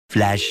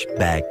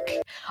Flashback.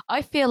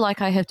 I feel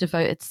like I have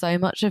devoted so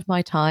much of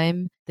my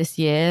time this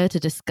year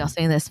to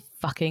discussing this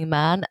fucking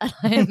man, and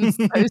I am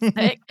so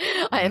sick.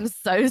 I am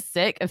so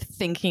sick of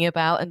thinking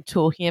about and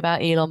talking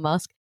about Elon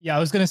Musk. Yeah, I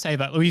was going to say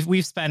that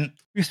we've spent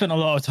a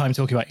lot of time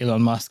talking about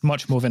Elon Musk,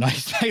 much more than I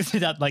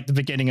expected at like the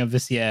beginning of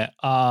this year.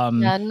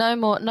 Yeah, no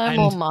more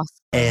Musk.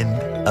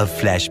 End of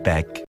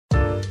Flashback.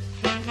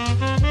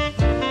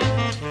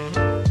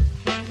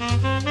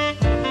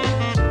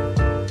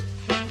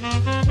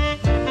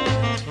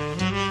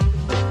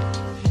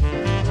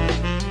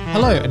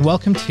 Hello and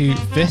welcome to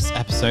this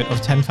episode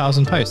of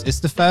 10,000 Posts.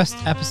 It's the first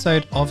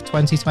episode of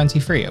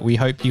 2023. We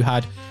hope you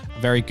had a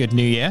very good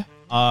new year.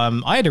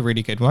 I had a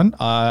really good one.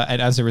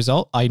 And as a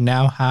result, I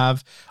now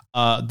have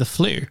the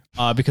flu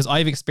because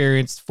I've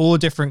experienced 4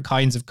 different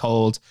kinds of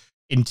cold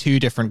in 2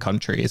 different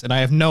countries. And I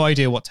have no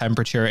idea what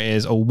temperature it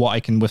is or what I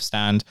can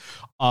withstand.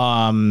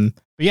 But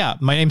yeah,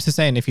 my name's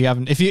Hussein. If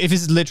this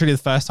is literally the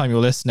first time you're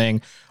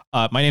listening,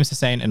 my name's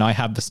Hussein and I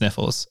have the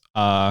sniffles.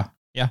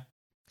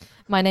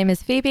 My name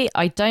is Phoebe.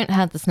 I don't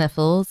have the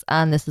sniffles,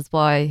 and this is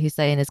why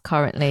Hussein is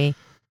currently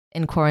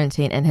in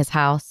quarantine in his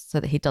house so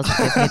that he doesn't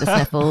give me the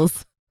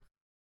sniffles.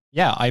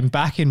 Yeah, I'm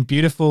back in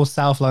beautiful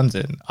South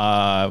London,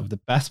 the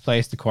best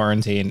place to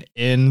quarantine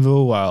in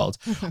the world.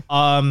 We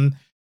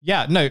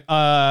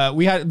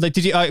had like,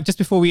 did you just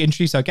before we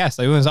introduce our guest,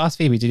 I always ask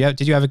Phoebe,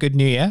 did you have a good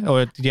New Year,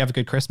 or did you have a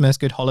good Christmas,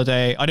 good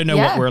holiday? I don't know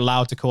what we're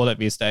allowed to call it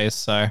these days,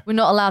 so we're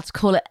not allowed to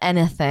call it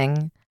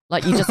anything.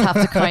 Like you just have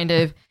to kind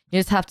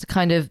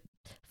of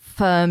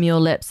firm your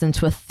lips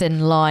into a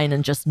thin line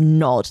and just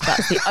nod.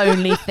 That's the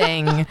only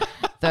thing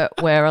that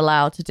we're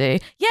allowed to do.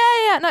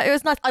 Yeah. No, it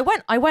was nice. I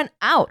went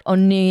out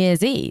on New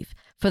Year's Eve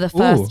for the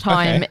first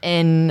time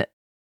in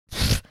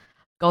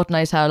God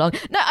knows how long.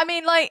 No, I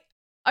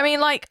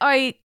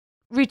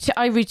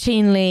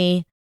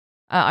routinely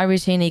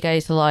go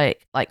to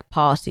like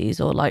parties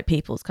or like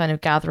people's kind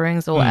of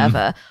gatherings or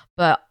whatever.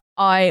 But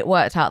I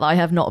worked out that I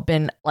have not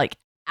been like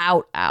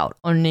out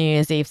on New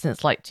Year's Eve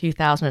since like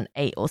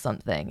 2008 or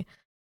something.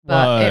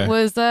 But it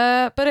was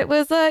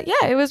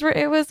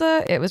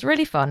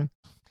really fun.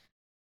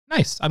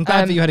 Nice. I'm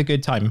glad that you had a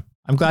good time.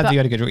 I'm glad that you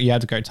had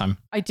a great time.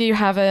 I do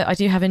have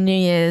a New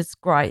Year's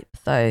gripe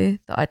though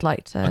that I'd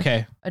like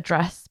to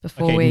address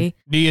before we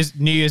New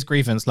Year's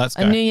grievance. Let's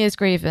go. A New Year's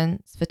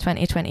grievance for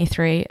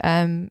 2023.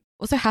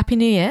 Also happy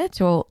New Year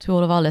to all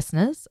of our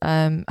listeners.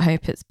 I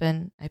hope it's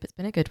been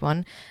a good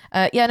one.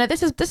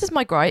 This is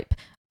my gripe.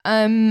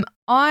 I'm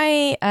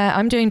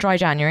doing dry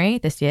January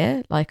this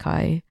year, like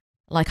I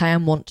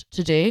am wont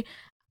to do,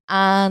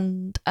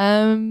 and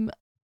I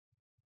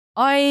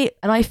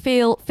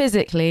feel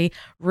physically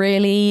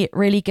really,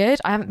 really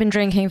good. I haven't been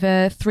drinking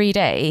for 3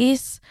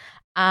 days,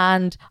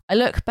 and I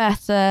look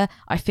better.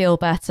 I feel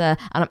better,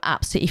 and I'm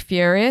absolutely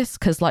furious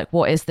because, like,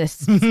 what is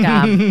this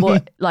scam?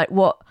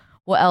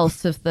 what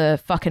else have the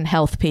fucking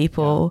health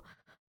people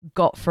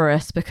got for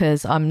us?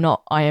 Because I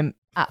am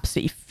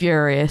absolutely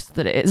furious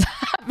that it is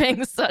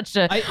having such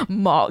a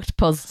marked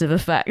positive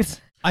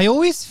effect. I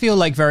always feel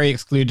like very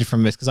excluded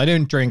from this because I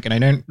don't drink and I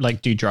don't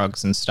like do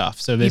drugs and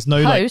stuff. So there's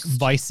no like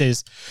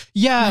vices.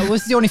 Yeah, it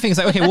was the only thing. It's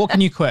like, okay, what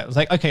can you quit? It's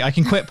like, okay, I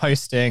can quit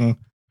posting,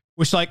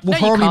 which like will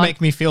probably make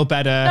me feel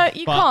better. No,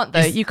 you can't though.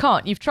 You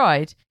can't. You've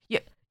tried.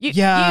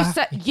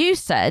 You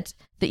said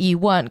that you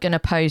weren't going to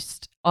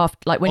post after,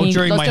 like when you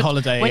during lost my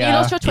holiday. When you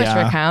lost your Twitter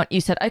account,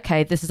 you said,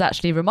 "Okay, this has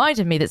actually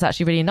reminded me that's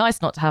actually really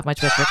nice not to have my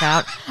Twitter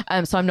account,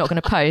 so I'm not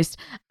going to post."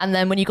 And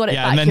then when you got it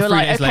back, you were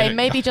like, "Okay, later,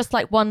 maybe just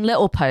like one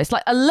little post,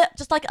 like a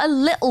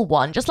little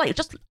one, just a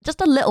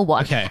little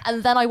one." Okay.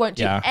 And then I won't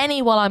do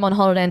any while I'm on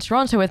holiday in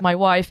Toronto with my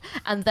wife.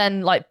 And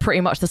then, like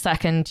pretty much the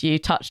second you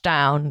touch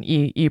down,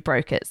 you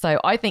broke it. So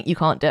I think you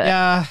can't do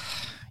it.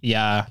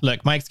 Yeah,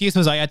 look, my excuse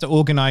was I had to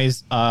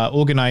organize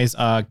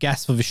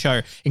guests for the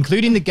show,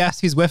 including the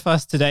guest who's with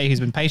us today, who's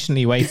been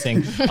patiently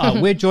waiting.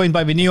 We're joined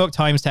by the New York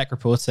Times tech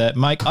reporter,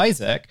 Mike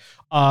Isaac.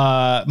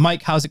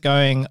 Mike, how's it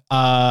going?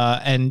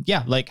 And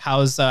yeah, like,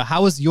 how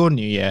was your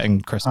New Year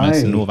and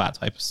Christmas and all that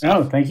type of stuff?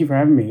 Oh, thank you for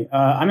having me.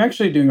 I'm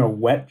actually doing a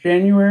wet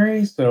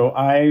January, so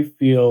I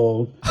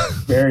feel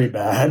very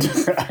bad.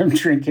 I'm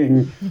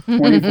drinking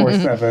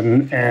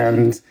 24/7,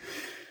 and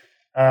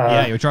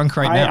you're drunk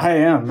right now. I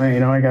am.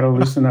 I got to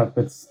loosen up.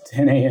 It's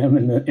 10 a.m.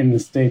 in the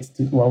States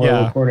while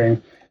we're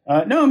recording.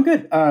 No, I'm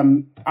good.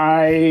 I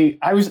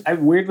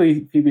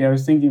weirdly, Phoebe, I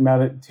was thinking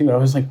about it too. I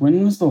was like,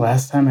 when was the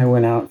last time I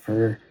went out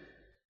for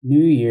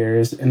New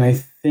Year's? And I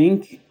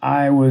think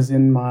I was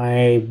in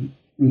my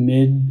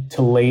mid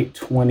to late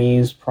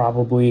 20s,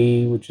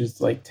 probably, which is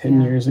like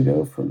 10 years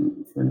ago for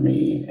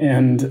me.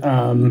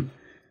 And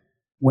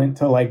went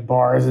to like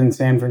bars in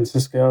San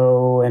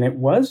Francisco, and it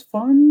was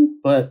fun,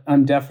 but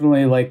I'm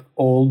definitely like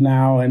old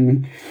now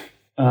and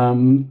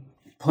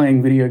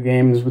playing video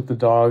games with the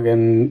dog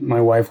and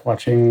my wife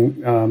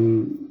watching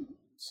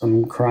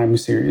some crime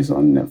series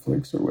on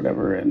Netflix or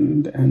whatever,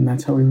 and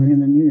that's how we ring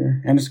in the new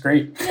year, and it's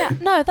great. That's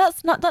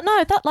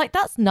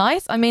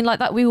nice. I mean, like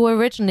that we were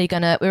originally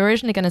gonna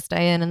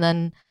stay in, and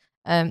then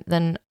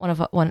then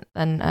friend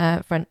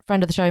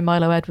of the show,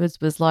 Milo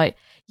Edwards, was like,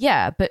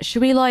 yeah, but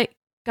should we like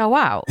go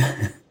out?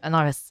 And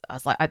I was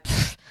like,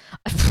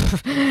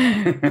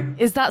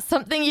 is that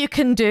something you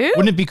can do?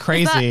 Wouldn't it be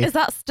crazy? Is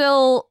that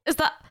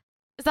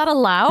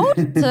allowed?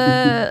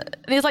 And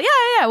he's like,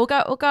 yeah, we'll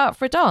go out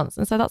for a dance.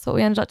 And so that's what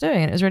we ended up doing,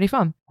 and it was really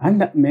fun.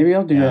 Maybe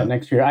I'll do that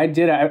next year. I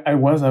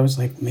was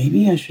like,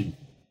 maybe I should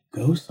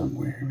go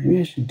somewhere. Maybe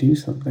I should do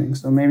something.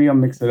 So maybe I'll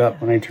mix it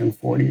up when I turn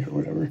 40 or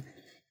whatever.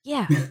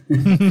 Yeah.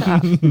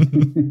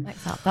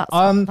 Mix up.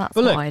 That's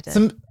what I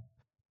did.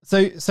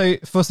 So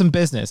for some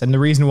business, and the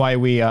reason why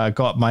we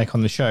got Mike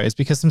on the show is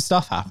because some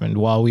stuff happened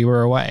while we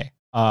were away.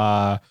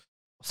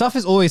 Stuff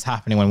is always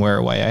happening when we're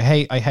away.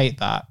 I hate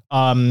that.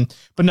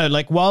 But no,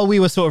 like while we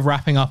were sort of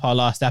wrapping up our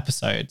last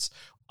episodes,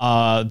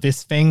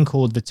 this thing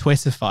called the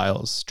Twitter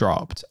files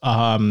dropped.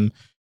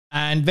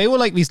 And they were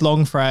like these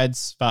long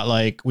threads that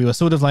like we were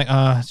sort of like,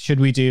 should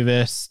we do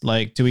this?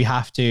 Like, do we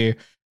have to?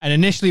 And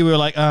initially we were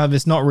like,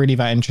 this not really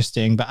that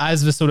interesting. But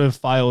as the sort of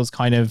files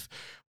kind of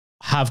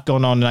have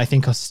gone on and I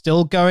think are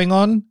still going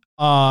on,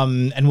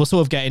 and we'll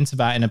sort of get into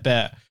that in a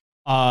bit,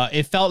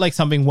 it felt like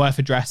something worth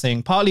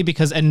addressing, partly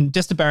because, and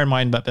just to bear in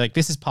mind, but like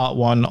this is part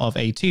one of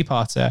a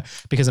two-parter,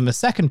 because in the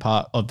second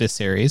part of this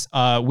series,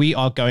 we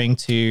are going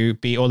to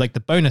be, or like the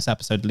bonus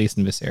episode, at least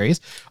in this series,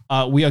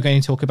 we are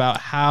going to talk about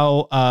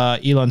how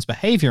Elon's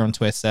behavior on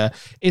Twitter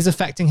is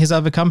affecting his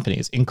other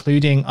companies,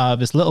 including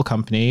this little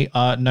company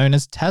known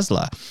as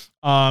Tesla.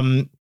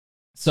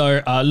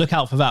 So look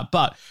out for that.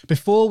 But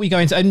before we go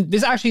into, and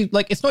this actually,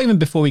 like, it's not even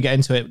before we get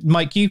into it,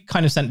 Mike, you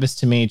kind of sent this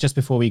to me just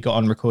before we got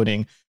on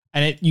recording.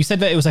 And you said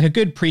that it was like a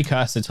good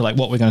precursor to like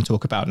what we're going to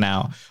talk about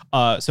now.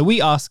 So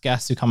we ask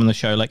guests who come on the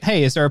show, like,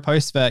 hey, is there a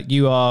post that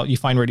you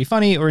find really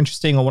funny or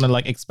interesting or want to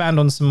like expand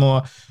on some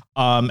more?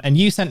 And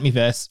you sent me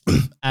this,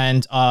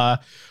 and I'm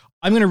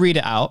going to read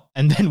it out,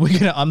 and then we're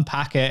going to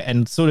unpack it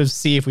and sort of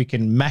see if we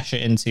can mesh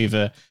it into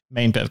the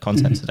main bit of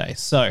content today.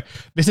 So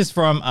this is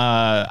from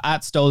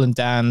at Stolen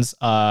Dans,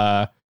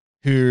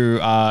 who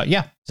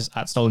just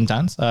at Stolen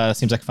Dans,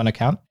 seems like a fun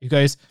account, who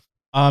goes,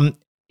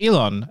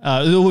 Elon,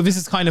 this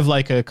is kind of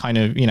like a kind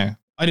of,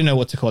 I don't know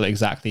what to call it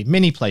exactly,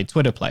 mini play,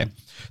 Twitter play.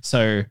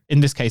 So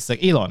in this case,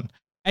 like, Elon,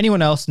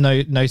 anyone else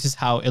notice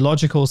how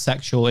illogical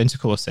sexual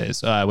intercourse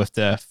is with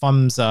the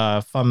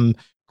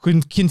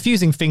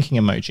confusing thinking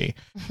emoji,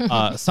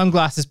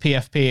 sunglasses,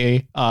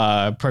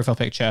 PFP, profile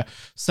picture.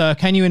 Sir,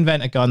 can you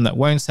invent a gun that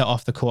won't set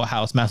off the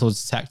courthouse metal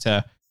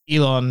detector?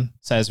 Elon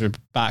says we're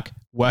back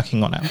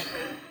working on it.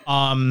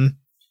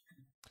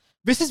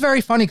 This is very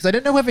funny because I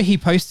don't know whether he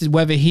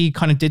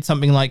kind of did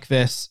something like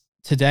this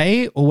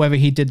today or whether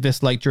he did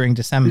this like during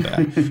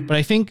December. But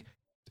I think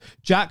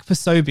Jack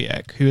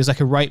Posobiec, who is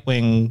like a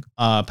right-wing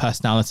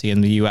personality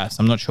in the US,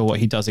 I'm not sure what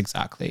he does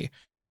exactly,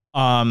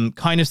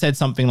 kind of said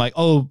something like,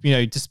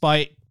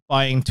 despite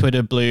buying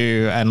Twitter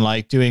Blue and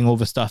like doing all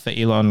the stuff that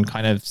Elon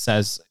kind of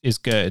says is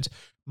good,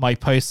 my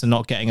posts are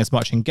not getting as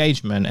much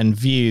engagement and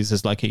views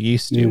as like it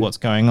used to. What's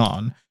going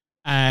on?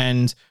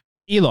 And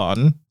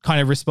Elon kind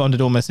of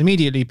responded almost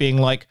immediately, being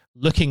like,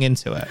 looking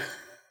into it.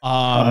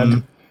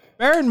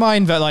 Bear in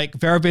mind that like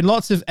there have been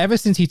ever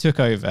since he took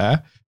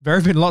over, there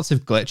have been lots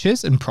of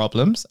glitches and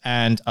problems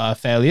and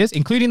failures,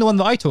 including the one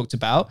that I talked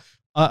about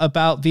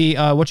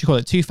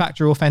the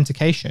two-factor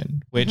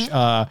authentication, which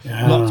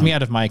locked me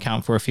out of my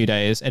account for a few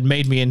days and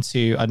made me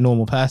into a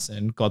normal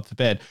person, God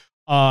forbid.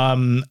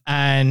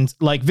 And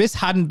like this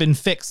hadn't been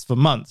fixed for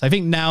months. I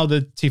think now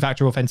the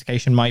two-factor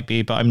authentication might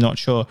be, but I'm not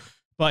sure.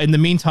 But in the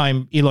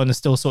meantime, Elon is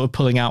still sort of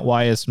pulling out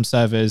wires from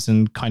servers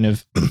and kind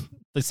of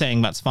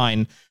saying that's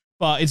fine.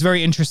 But it's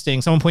very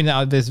interesting. Someone pointed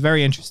out this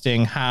very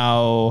interesting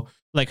how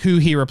like who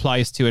he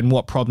replies to and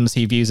what problems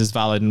he views as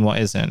valid and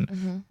what isn't.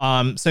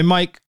 Mm-hmm. So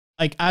Mike,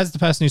 like as the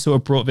person who sort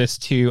of brought this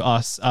to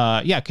us,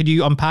 could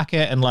you unpack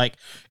it and like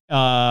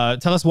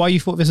tell us why you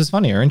thought this was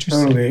funny or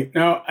interesting? Totally.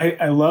 No,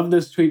 I love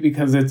this tweet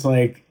because it's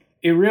like,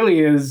 it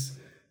really is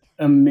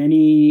a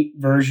mini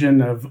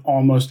version of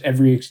almost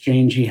every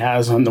exchange he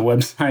has on the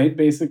website,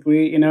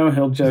 basically.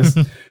 He'll just,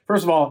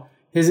 first of all,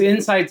 his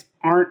insights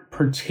aren't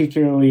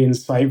particularly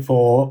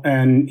insightful,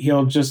 and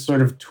he'll just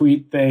sort of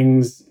tweet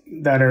things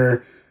that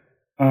are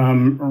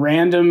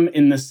random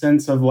in the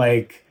sense of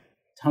like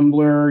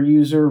Tumblr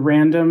user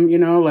random,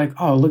 like,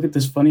 oh, look at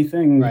this funny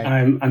thing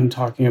I'm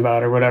talking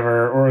about or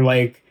whatever, or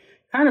like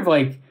kind of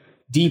like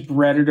deep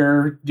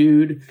Redditor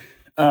dude.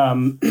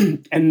 And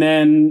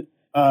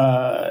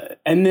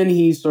then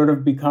he sort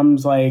of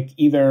becomes like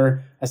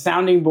either a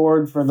sounding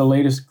board for the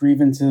latest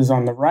grievances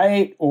on the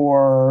right,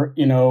 or,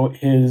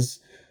 his,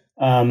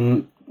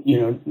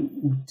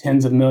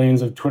 tens of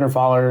millions of Twitter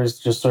followers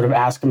just sort of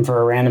ask him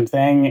for a random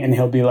thing, and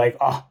he'll be like,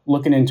 oh,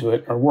 looking into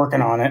it or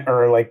working on it,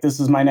 or like, this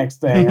is my next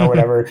thing or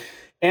whatever.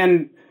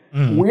 And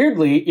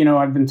weirdly,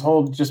 I've been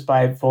told just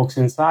by folks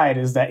inside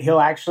is that he'll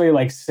actually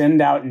like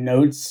send out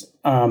notes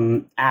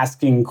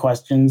asking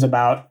questions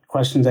about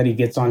questions that he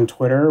gets on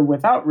Twitter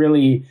without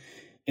really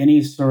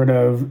any sort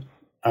of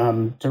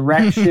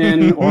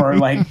direction or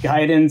like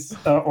guidance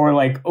or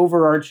like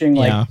overarching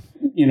like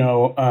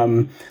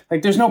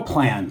like there's no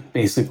plan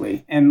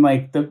basically. And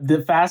like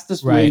the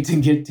fastest way to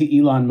get to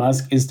Elon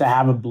Musk is to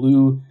have a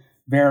blue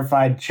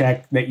verified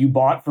check that you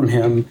bought from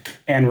him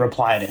and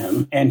reply to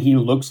him. And he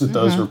looks at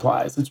those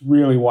replies. It's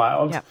really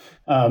wild.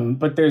 Yep.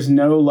 But there's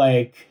no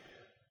like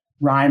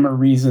rhyme or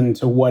reason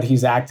to what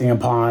he's acting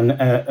upon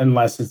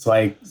unless it's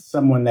like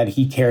someone that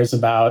he cares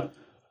about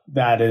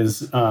that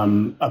is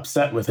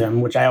upset with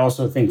him, which I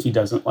also think he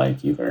doesn't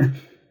like either.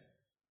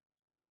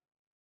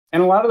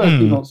 And a lot of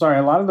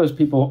those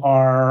people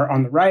are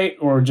on the right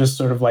or just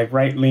sort of like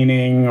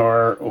right-leaning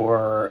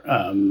or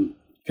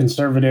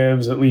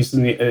conservatives, at least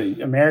in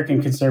the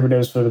American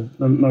conservatives for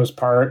the most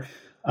part.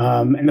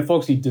 And the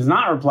folks he does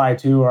not reply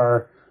to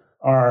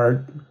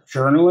are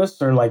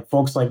journalists or like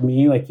folks like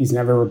me. Like he's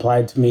never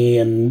replied to me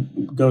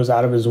and goes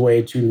out of his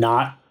way to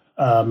not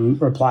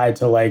reply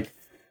to like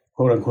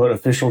quote unquote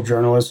official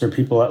journalists or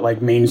people at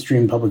like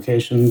mainstream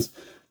publications.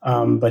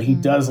 But he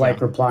does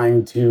like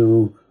replying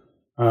to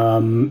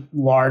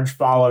large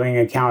following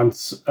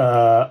accounts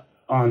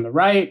on the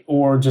right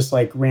or just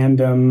like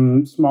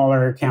random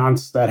smaller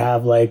accounts that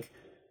have like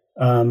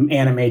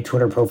anime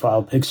Twitter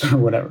profile pics or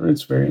whatever.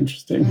 It's very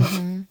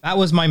interesting. That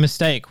was my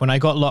mistake when I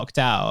got locked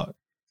out.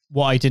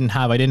 What I didn't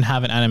have an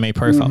anime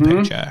profile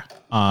picture.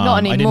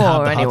 Not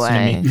anymore,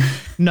 anyway.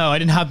 No, I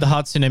didn't have the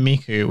Hatsune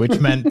Miku, which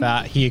meant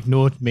that he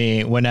ignored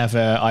me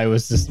whenever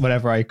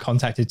I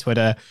contacted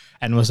Twitter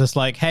and was just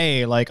like,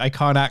 "Hey, like I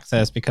can't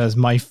access because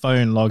my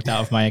phone logged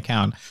out of my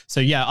account." So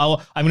yeah,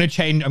 I'm gonna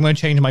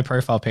change my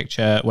profile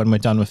picture when we're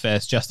done with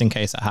this, just in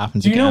case it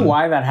happens again. Do you know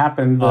why that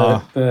happened?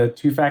 The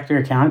two-factor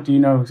account. Do you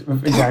know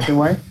exactly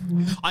why?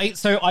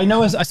 I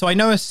know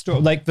a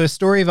story. Like the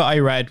story that I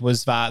read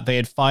was that they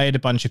had fired a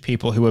bunch of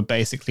people who were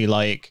basically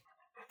like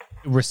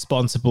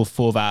responsible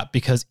for that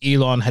because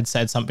Elon had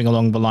said something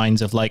along the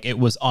lines of like it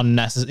was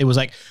unnecessary. It was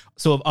like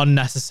sort of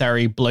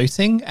unnecessary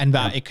bloating, and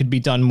that it could be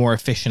done more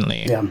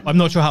efficiently. Yeah. I'm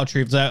not sure how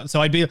true. So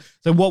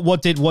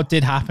what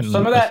did happen?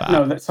 Some of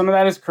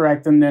that is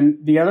correct, and then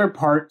the other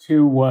part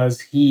too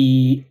was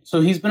he's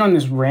been on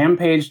this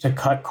rampage to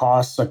cut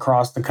costs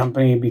across the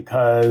company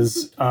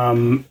because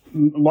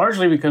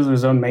largely because of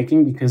his own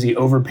making, because he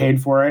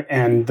overpaid for it,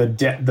 and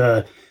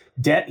the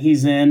debt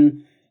he's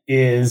in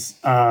is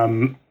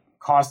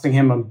costing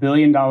him $1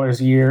 billion a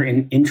year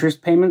in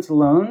interest payments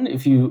alone,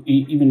 if you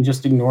even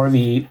just ignore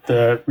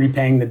the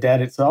repaying the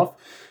debt itself.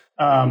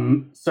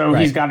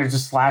 He's got to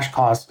just slash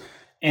costs.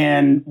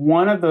 And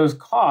one of those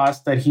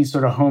costs that he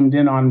sort of homed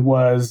in on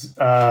was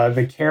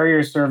the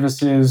carrier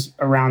services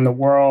around the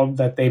world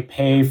that they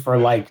pay for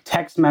like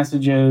text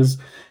messages.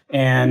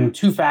 And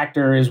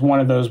two-factor is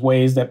one of those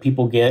ways that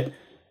people get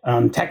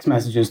text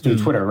messages through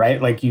Twitter, right?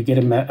 Like you get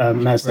a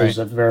message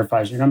that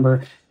verifies your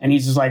number. And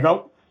he's just like,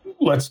 oh,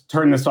 let's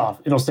turn this off.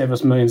 It'll save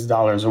us millions of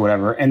dollars or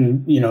whatever.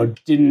 And,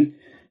 didn't.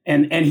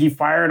 And he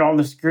fired all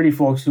the security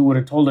folks who would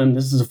have told him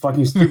this is a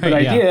fucking stupid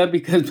idea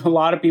because a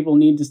lot of people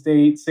need to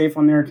stay safe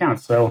on their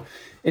accounts. So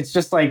it's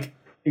just like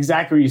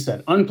exactly what you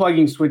said,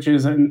 unplugging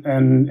switches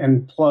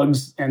and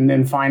plugs and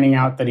then finding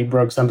out that he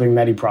broke something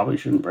that he probably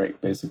shouldn't break,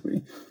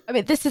 basically. I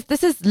mean, this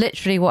is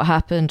literally what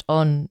happened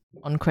on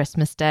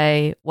Christmas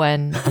Day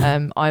when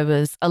I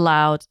was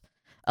allowed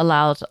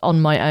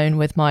on my own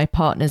with my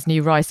partner's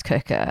new rice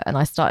cooker, and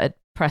I started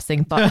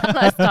pressing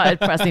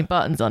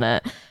buttons on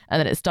it, and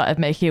then it started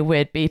making a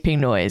weird beeping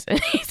noise,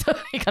 and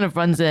he kind of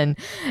runs in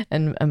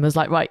and was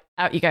like, right,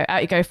 out you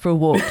go for a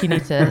walk, you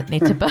need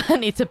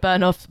to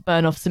burn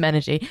off some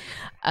energy.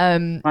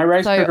 My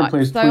rice cooker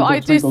plays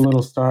Twinkle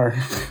Little Star.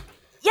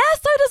 Yeah,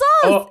 so does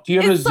ours. Oh, do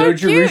you have a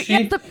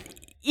Zojirushi?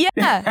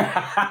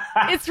 Yeah,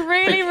 it's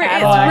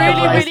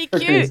really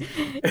cute.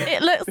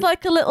 It looks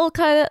like a little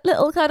kind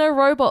of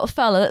robot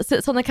fella that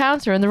sits on the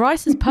counter, and the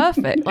rice is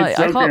perfect. Like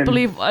I can't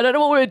believe, I don't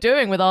know what we were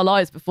doing with our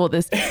lives before we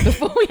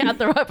had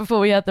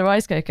the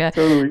rice cooker.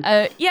 Totally.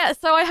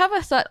 So I have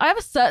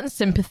a certain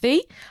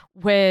sympathy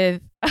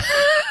with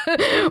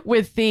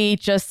with the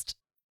just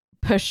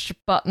push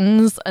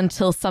buttons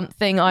until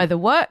something either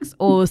works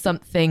or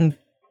something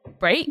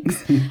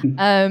breaks.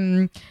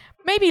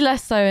 Maybe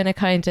less so in a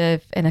kind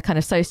of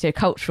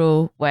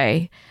socio-cultural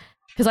way,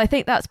 because I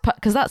think that's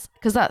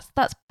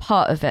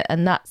part of it,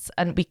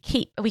 and we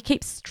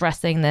keep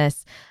stressing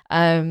this.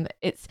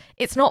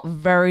 It's not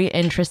very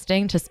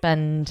interesting to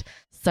spend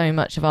so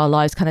much of our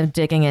lives kind of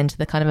digging into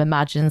the kind of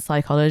imagined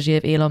psychology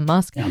of Elon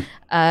Musk,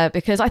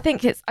 because I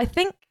think it's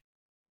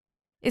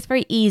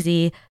very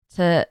easy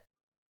to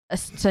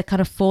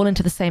kind of fall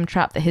into the same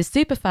trap that his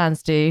super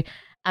fans do,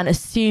 and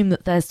assume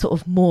that there's sort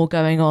of more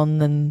going on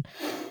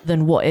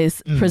than what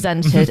is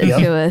presented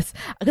to us.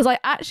 Because I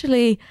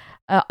actually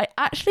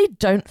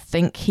don't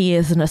think he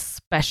is an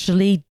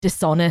especially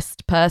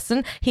dishonest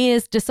person. He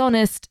is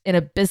dishonest in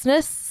a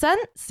business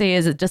sense. He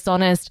is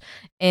dishonest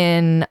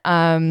in,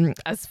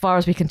 as far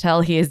as we can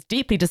tell, he is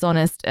deeply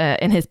dishonest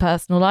in his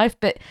personal life.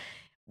 But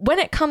when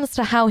it comes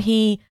to how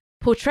he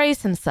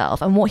portrays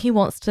himself and what he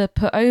wants to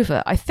put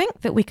over, I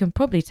think that we can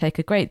probably take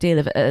a great deal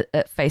of it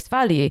at face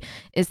value,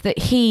 is that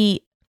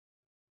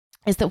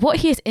what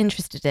he is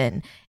interested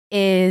in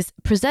is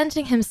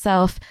presenting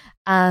himself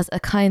as a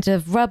kind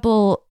of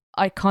rebel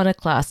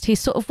iconoclast. He's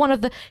sort of one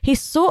of the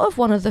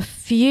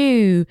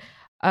few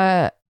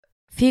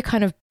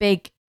kind of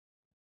big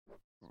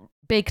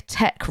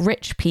tech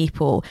rich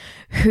people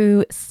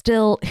who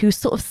sort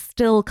of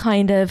still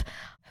kind of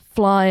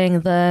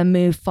flying the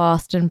move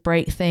fast and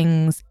break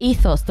things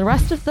ethos. The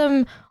rest of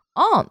them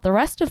aren't. The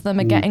rest of them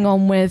are getting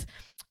on with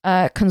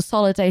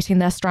consolidating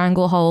their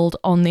stranglehold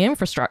on the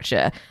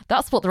infrastructure.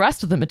 That's what the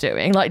rest of them are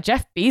doing. Like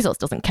Jeff Bezos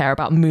doesn't care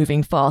about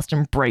moving fast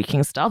and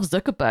breaking stuff.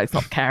 Zuckerberg's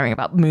not caring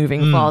about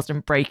moving fast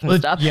and breaking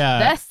stuff. Yeah.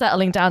 They're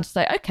settling down to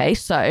say, okay,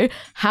 so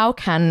how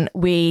can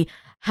we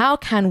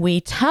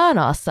turn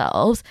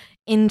ourselves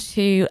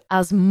into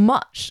as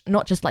much,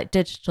 not just like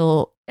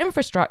digital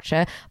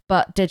infrastructure,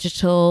 but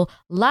digital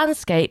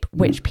landscape,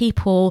 which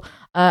people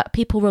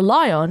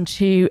rely on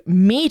to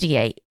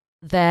mediate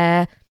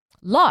their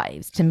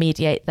lives, to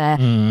mediate their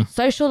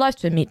social lives,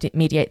 to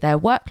mediate their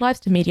work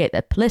lives, to mediate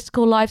their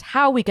political lives.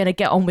 How are we going to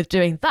get on with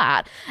doing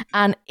that?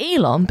 And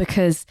Elon,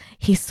 because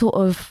he's sort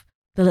of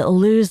the little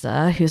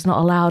loser who's not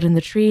allowed in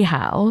the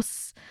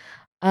treehouse,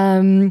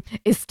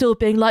 is still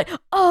being like,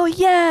 oh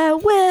yeah,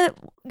 we're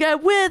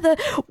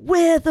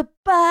the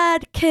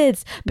bad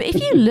kids. But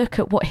if you look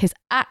at what his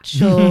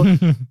actual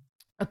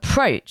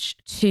approach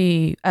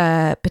to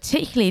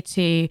particularly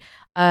to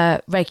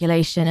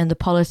regulation and the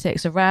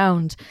politics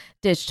around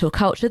digital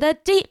culture, they're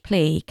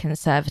deeply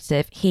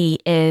conservative.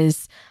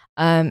 He's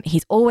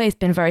always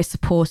been very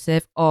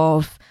supportive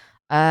of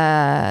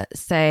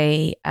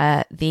say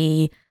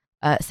the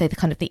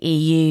kind of the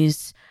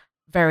EU's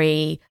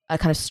very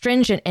kind of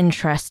stringent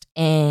interest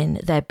in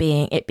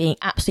it being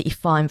absolutely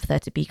fine for there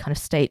to be kind of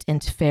state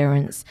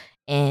interference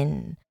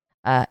in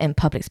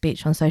public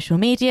speech on social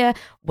media,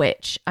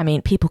 which, I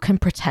mean, people can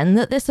pretend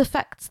that this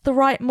affects the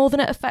right more than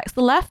it affects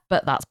the left,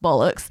 but that's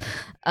bollocks.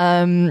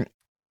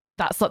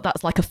 That's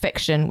like a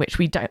fiction which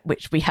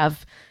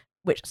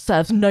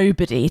serves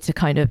nobody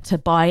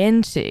to buy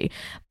into.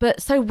 But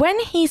so when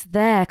he's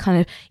there kind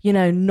of,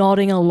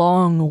 nodding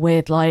along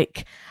with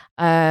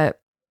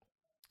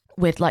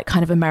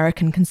kind of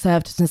American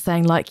conservatives and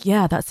saying like,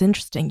 yeah, that's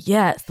interesting.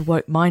 Yeah, it's the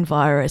woke mind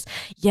virus.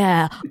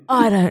 Yeah,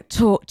 I don't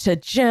talk to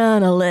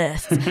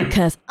journalists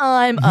because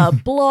I'm a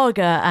blogger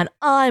and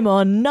I'm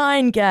on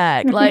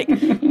 9gag. Like,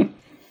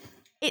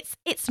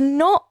 it's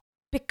not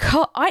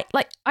because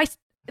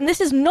and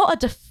this is not a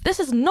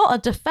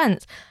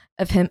defense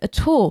of him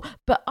at all.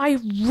 But I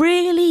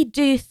really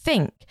do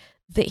think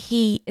that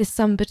he is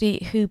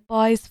somebody who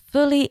buys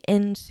fully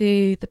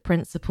into the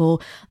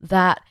principle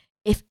that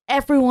if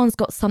everyone's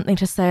got something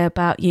to say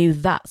about you,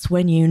 that's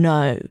when you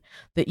know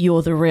that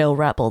you're the real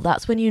rebel.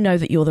 That's when you know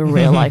that you're the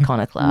real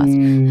iconoclast.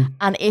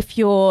 And if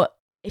you're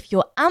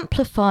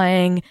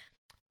amplifying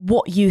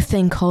what you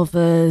think of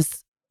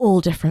as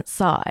all different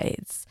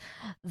sides,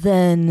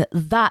 then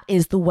that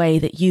is the way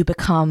that you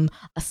become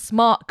a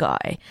smart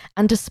guy.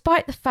 And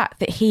despite the fact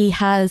that he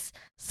has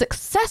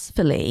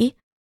successfully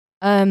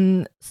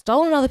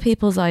stolen other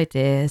people's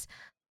ideas,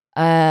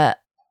 leveraged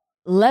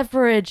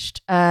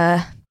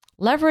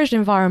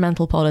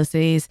environmental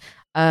policies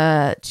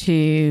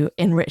to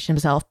enrich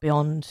himself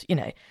beyond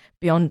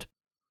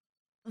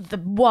the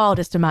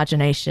wildest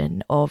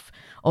imagination of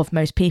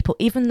most people.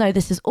 Even though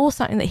this is all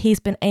something that he's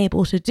been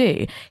able to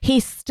do,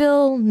 he's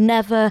still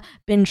never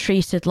been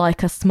treated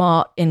like a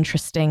smart,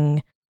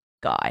 interesting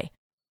guy.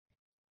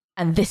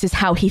 And this is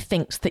how he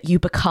thinks that you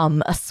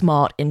become a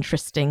smart,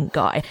 interesting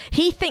guy.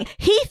 He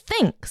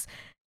thinks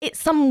it's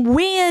some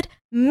weird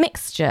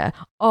mixture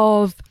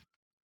of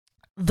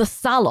The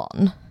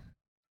Salon,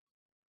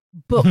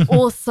 but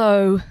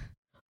also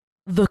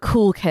the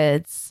cool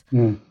kids,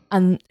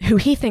 and who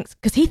he thinks,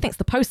 because he thinks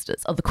the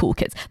posters are the cool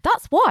kids.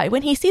 That's why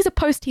when he sees a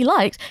post he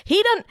likes,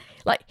 he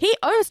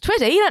owns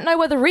Twitter. He don't know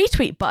where the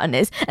retweet button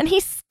is, and he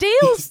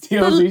steals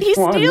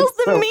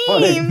the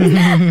memes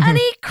and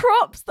he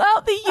crops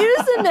out the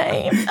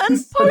username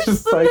and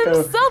posts them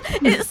himself.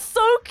 It's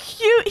so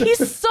cute.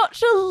 He's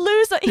such a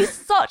loser. He's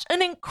such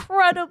an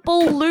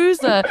incredible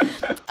loser.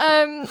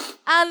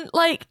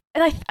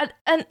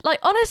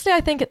 Honestly,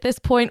 I think at this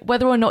point,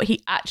 whether or not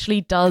he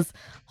actually does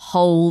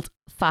hold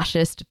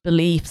fascist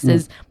beliefs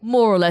is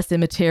more or less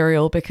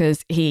immaterial,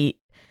 because if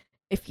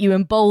you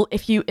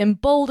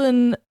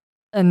embolden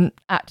and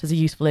act as a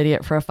useful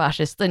idiot for a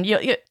fascist, then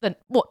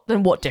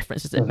what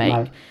difference does it make?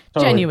 Totally.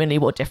 Genuinely,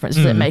 what difference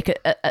does it make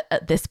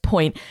at this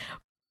point?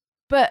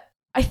 But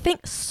I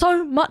think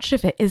so much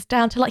of it is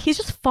down to he's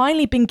just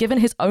finally been given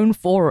his own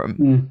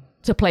forum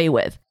to play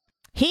with.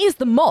 He is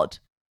the mod,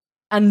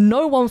 and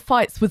no one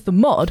fights with the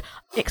mod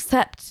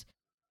except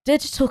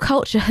digital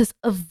culture has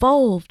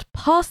evolved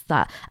past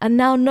that, and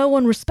now no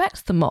one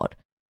respects the mod.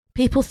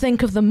 People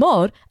think of the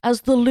mod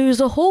as the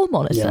loser hall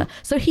monitor. Yeah.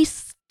 So he's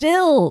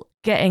still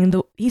getting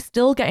the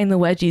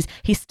wedgies.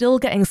 He's still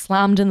getting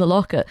slammed in the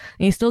locker.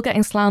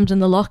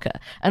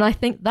 And I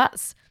think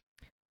that's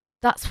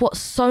what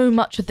so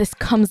much of this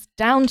comes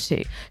down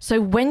to. So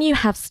when you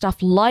have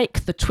stuff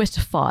like the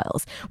Twitter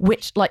files,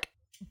 which,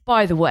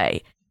 by the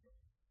way,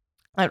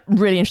 I'm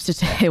really interested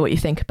to hear what you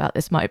think about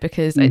this, Mike,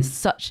 because it's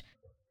such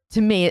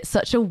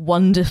a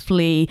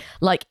wonderfully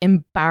like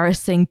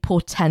embarrassing,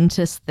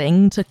 portentous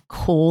thing to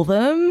call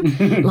them.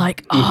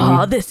 Like,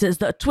 this is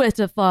the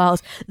Twitter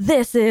files.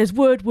 This is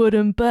Woodward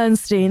and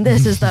Bernstein.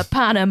 This is the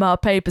Panama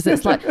Papers.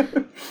 It's like,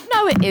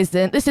 no, it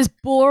isn't. This is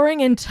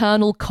boring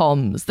internal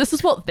comms. This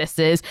is what this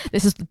is.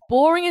 This is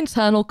boring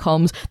internal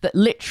comms that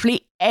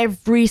literally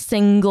every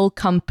single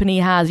company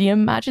has. You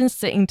imagine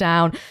sitting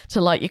down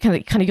to like your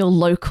kind of your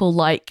local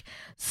like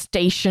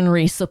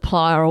stationery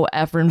supplier or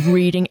whatever and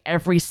reading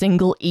every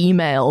single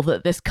email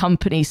that this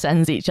company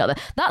sends each other.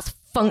 That's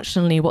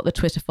functionally what the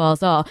Twitter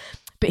files are.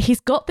 But he's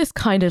got this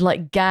kind of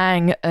like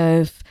gang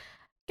of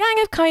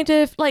kind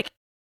of like,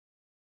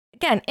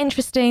 again,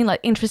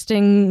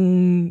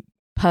 interesting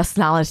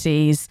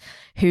personalities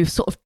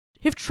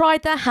who've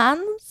tried their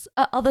hands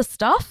at other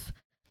stuff,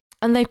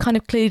 and they've kind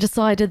of clearly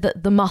decided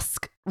that the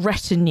Musk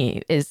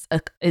retinue is a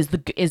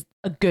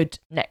good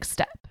next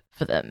step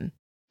for them.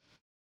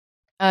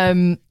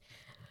 And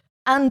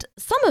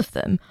some of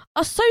them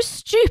are so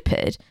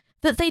stupid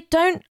that they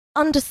don't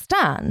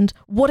understand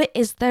what it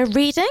is they're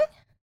reading.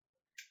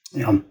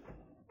 Yeah.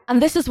 And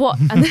this is where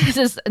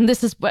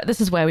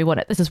we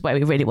want it. This is where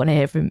we really want to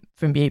hear from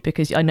you,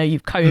 because I know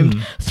you've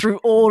combed through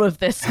all of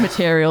this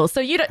material,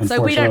 so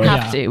we don't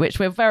have to, which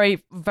we're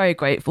very, very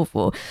grateful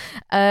for.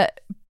 But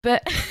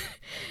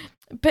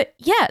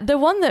yeah, the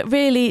one that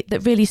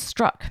really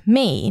struck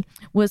me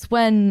was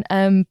when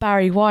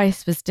Bari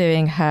Weiss was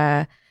doing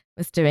her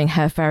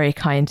very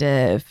kind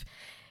of,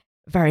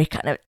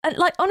 and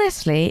like,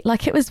 honestly,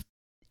 like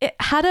it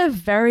had a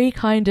very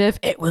kind of,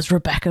 it was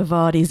Rebecca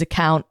Vardy's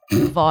account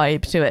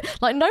vibe to it.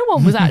 Like, no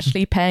one was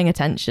actually paying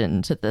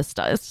attention to this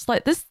stuff. It's just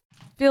like, this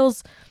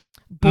feels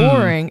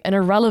boring and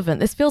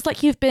irrelevant. This feels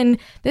like an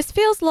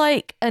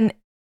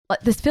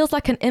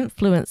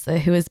influencer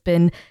who has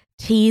been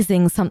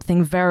teasing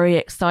something very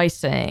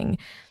exciting,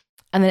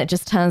 and then it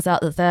just turns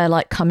out that they're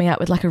like coming out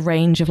with like a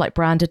range of like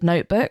branded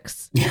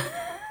notebooks.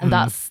 And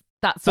that's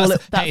all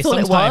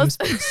it was.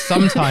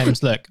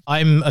 Sometimes, look,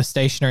 I'm a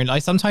stationary.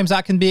 Like, sometimes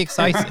that can be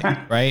exciting,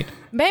 right?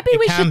 Maybe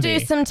we should do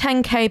some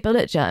 10K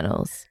bullet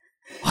journals.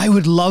 I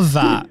would love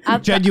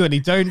that. Genuinely,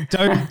 don't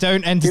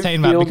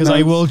entertain that, because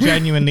I will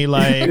genuinely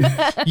like,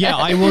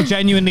 I will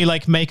genuinely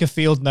like make a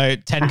field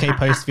note, 10K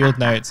post field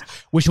notes,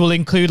 which will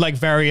include like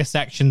various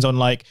sections on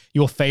like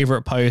your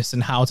favorite posts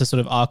and how to sort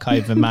of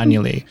archive them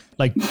manually.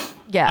 Like,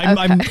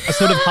 I'm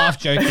sort of half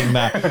joking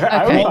there.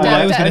 Okay, what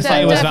I was going to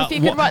say was about, if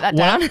you could write that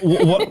down.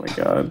 Oh my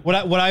God.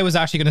 What I was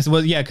actually going to say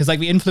was, because like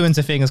the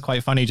influencer thing is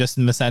quite funny, just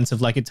in the sense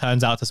of like, it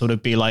turns out to sort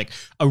of be like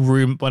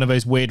one of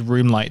those weird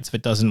room lights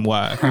that doesn't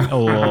work,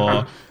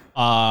 or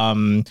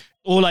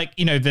like,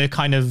 you know, the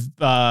kind of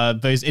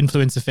those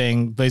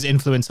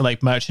influencer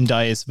like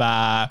merchandise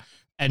that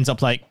ends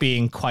up like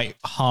being quite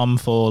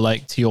harmful,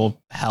 like to your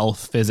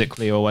health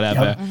physically or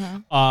whatever.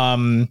 Yep.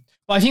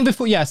 But I think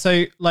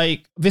so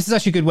like, this is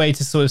actually a good way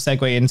to sort of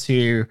segue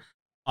into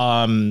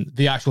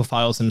the actual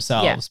files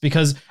themselves,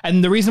 because,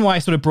 and the reason why I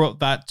sort of brought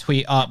that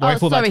tweet up, I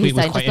thought that tweet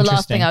was quite interesting. The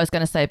last thing I was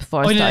going to say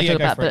before I started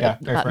about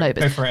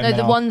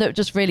the one that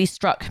just really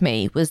struck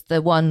me was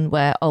the one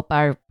where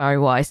Bari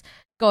Weiss,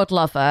 God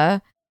love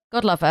her,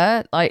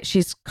 like,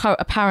 she's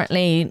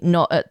apparently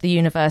not at the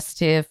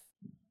University of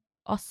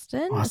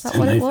Austin. Is that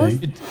what it was?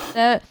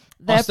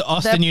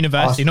 Austin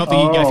University, not the.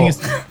 I think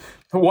it's.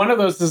 One of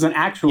those is an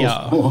actual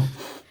school.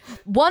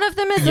 One of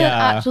them is an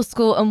actual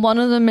school, and one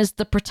of them is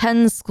the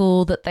pretend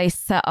school that they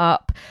set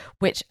up,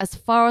 which, as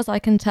far as I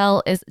can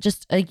tell, is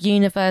just a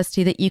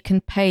university that you can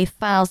pay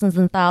thousands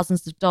and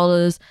thousands of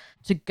dollars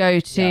to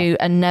go to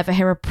and never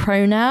hear a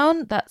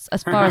pronoun. That's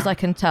as far as I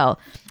can tell.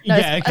 So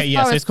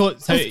it's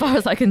called. So as far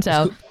as I can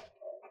tell.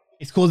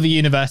 It's called the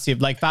University of,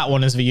 like, that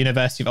one is the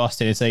University of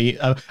Austin. It's it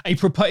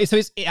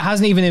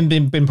hasn't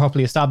even been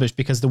properly established,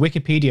 because the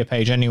Wikipedia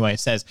page anyway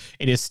says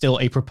it is still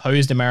a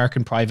proposed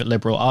American private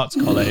liberal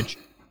arts college,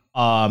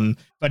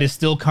 but is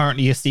still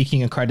currently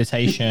seeking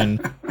accreditation,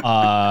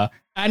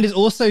 and is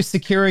also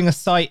securing a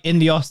site in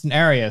the Austin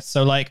area.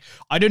 So, like,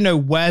 I don't know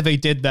where they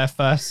did their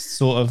first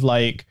sort of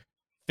like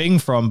thing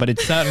from, but it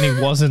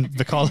certainly wasn't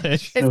the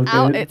college. It's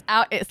out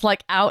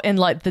in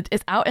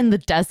the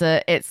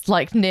desert. It's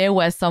like near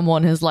where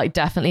someone has like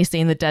definitely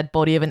seen the dead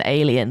body of an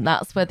alien.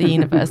 That's where the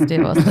University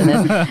of Austin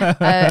is.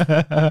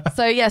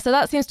 So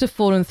that seems to have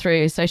fallen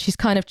through. So she's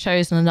kind of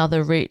chosen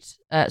another route.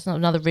 It's not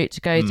another route to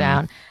go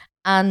down.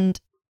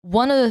 And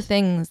one of the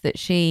things that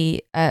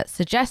she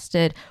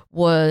suggested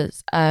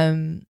was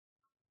evidence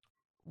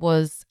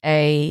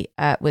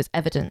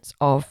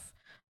of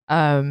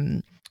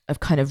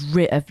kind of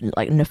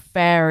like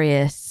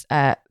nefarious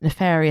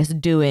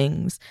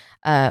doings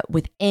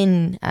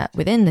within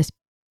this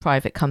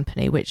private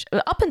company, which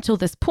up until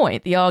this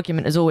point the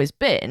argument has always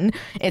been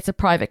it's a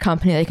private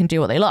company, they can do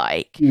what they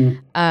like.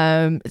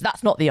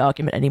 That's not the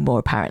argument anymore,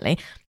 apparently.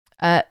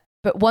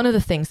 But one of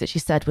the things that she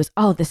said was,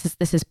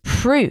 this is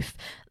proof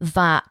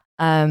that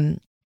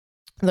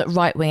that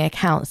right-wing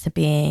accounts are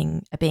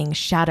being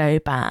shadow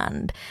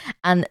banned.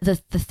 And the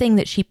thing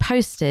that she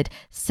posted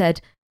said,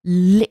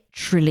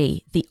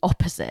 literally the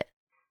opposite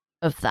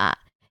of that.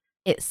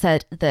 It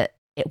said that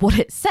what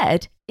it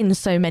said in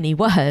so many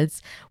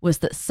words was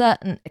that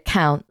certain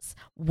accounts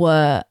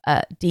were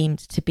deemed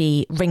to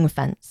be ring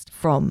fenced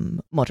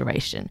from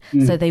moderation.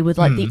 So they would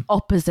like the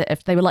opposite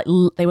of, they were like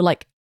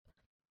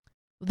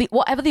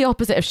whatever the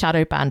opposite of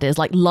shadow banned is,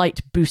 like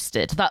light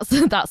boosted.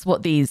 That's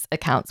what these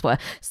accounts were.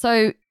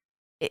 So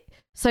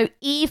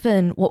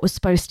even what was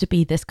supposed to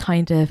be this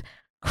kind of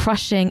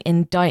crushing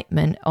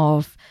indictment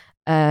of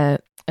the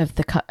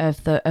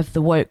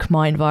woke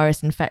mind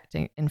virus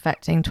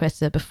infecting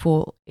Twitter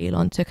before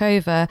Elon took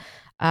over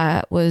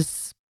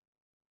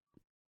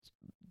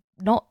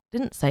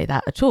didn't say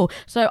that at all.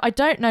 So I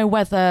don't know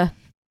whether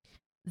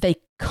they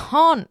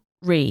can't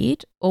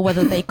read or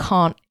whether they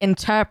can't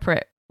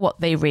interpret what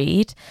they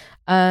read.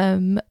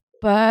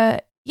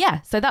 But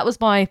yeah, so that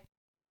was my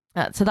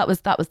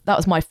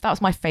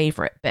my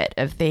favorite bit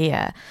of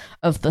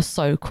the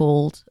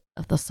so-called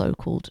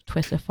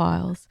Twitter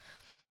files.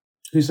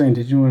 Hussein,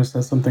 did you want to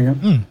set something up?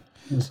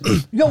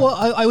 Yeah,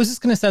 well, I was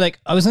just going to say,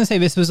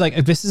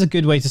 this is a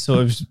good way to sort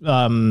of,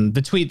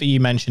 the tweet that you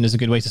mentioned is a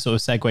good way to sort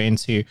of segue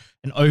into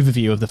an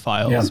overview of the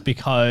files,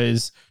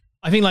 because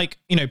I think, like,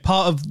 you know,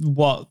 part of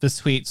what this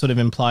tweet sort of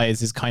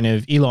implies is kind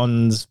of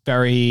Elon's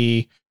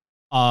very,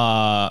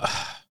 because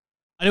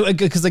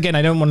again,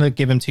 I don't want to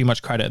give him too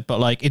much credit, but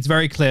like, it's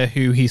very clear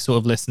who he sort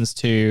of listens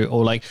to,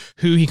 or like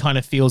who he kind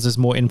of feels is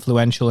more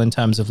influential in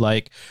terms of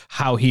like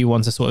how he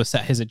wants to sort of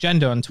set his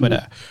agenda on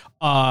Twitter.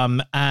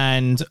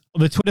 And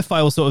the Twitter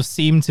files sort of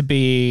seem to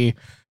be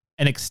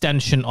an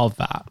extension of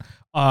that.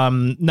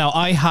 Now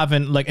I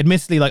haven't, like,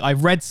 admittedly, like,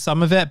 I've read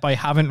some of it, but I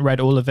haven't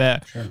read all of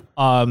it. Sure.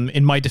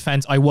 In my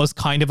defense, I was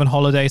kind of on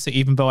holiday, so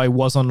even though I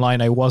was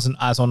online, I wasn't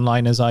as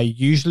online as I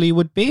usually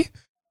would be.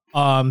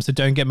 So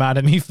don't get mad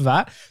at me for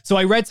that. So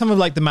I read some of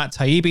like the Matt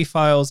Taibbi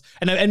files,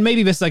 and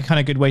maybe this is like kind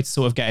of good way to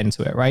sort of get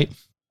into it, right?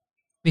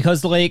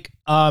 Because like,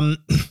 so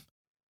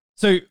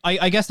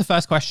I guess the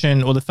first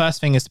question, or the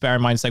first thing is to bear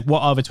in mind is like,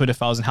 what are the Twitter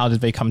files and how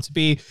did they come to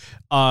be?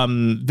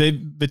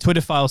 The Twitter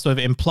files sort of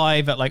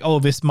imply that like, oh,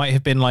 this might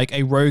have been like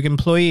a rogue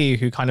employee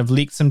who kind of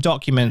leaked some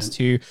documents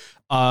to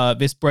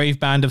this brave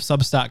band of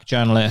Substack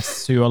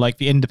journalists who are like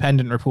the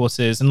independent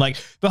reporters, and like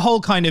the whole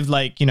kind of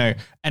like, you know,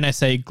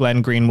 NSA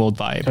Glenn Greenwald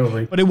vibe.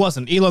 Totally. But it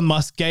wasn't. Elon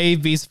Musk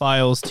gave these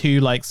files to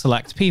like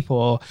select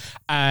people,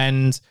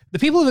 and the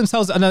people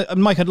themselves, and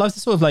Mike, I'd love to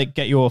sort of like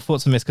get your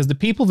thoughts on this, because the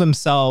people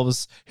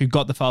themselves who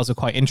got the files are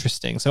quite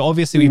interesting. So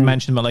obviously we've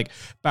mentioned that like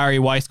Bari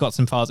Weiss got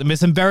some files, and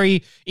there's some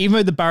very, even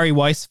though the Bari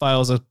Weiss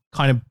files are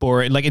kind of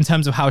boring, like in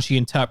terms of how she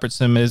interprets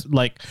them, is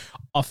like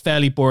are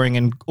fairly boring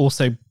and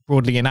also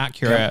broadly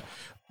inaccurate.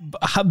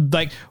 Yeah.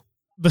 Like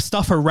the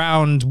stuff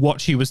around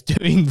what she was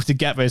doing to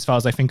get those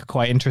files, I think, are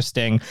quite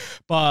interesting.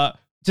 But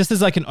just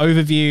as like an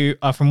overview,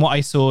 from what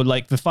I saw,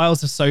 like the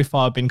files have so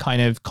far been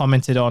kind of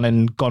commented on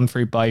and gone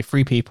through by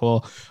 4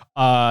 people.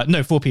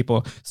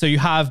 So you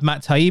have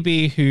Matt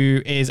Taibbi,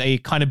 who is a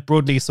kind of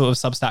broadly sort of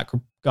Substack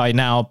guy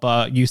now,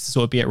 but used to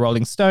sort of be at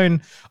Rolling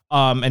Stone,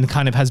 and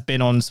kind of has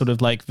been on sort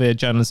of like the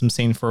journalism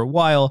scene for a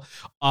while.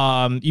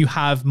 You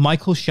have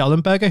Michael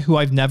Schellenberger, who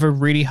I've never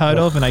really heard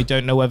of, and I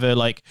don't know whether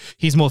like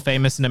he's more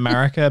famous in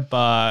America,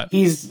 but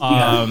he's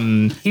a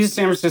San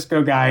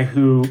Francisco guy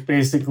who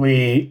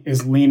basically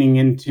is leaning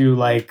into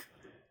like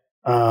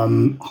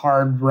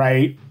hard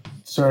right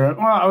sort of,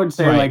 well, I would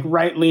say like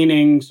right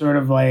leaning sort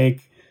of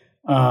like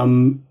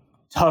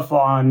tough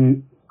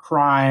on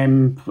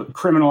crime,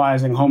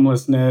 criminalizing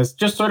homelessness,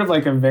 just sort of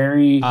like a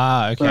very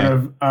sort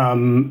of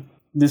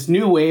this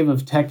new wave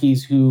of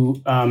techies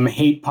who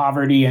hate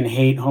poverty and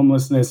hate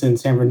homelessness in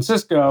San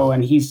Francisco.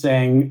 And he's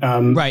saying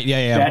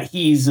that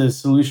he's a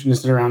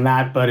solutionist around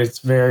that, but it's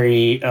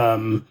very,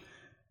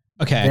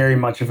 very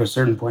much of a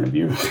certain point of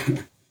view.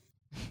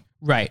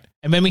 Right.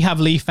 And then we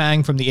have Lee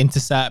Fang from The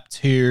Intercept,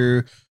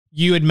 who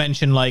you had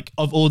mentioned, like,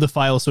 of all the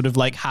files sort of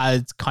like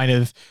had kind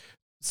of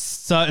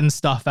certain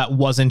stuff that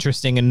was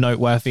interesting and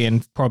noteworthy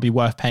and probably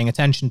worth paying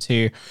attention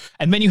to.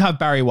 And then you have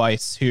Bari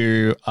Weiss,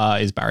 who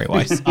is Bari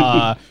Weiss.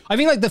 I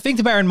think like the thing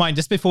to bear in mind,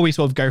 just before we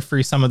sort of go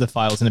through some of the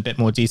files in a bit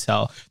more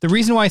detail, the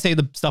reason why I say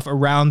the stuff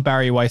around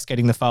Bari Weiss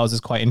getting the files is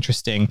quite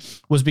interesting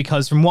was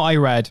because from what I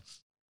read,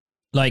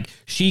 like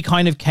she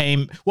kind of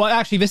came, well,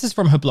 actually this is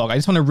from her blog. I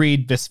just want to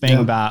read this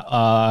thing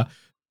that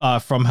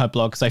from her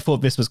blog, because I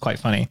thought this was quite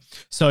funny.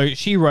 So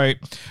she wrote,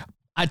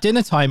 at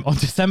dinner time on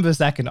December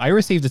 2nd, I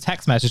received a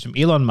text message from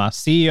Elon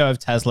Musk, CEO of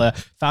Tesla,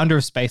 founder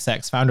of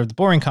SpaceX, founder of The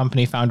Boring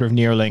Company, founder of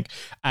Neuralink,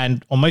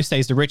 and on most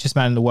days, the richest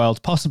man in the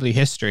world, possibly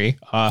history.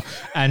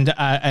 And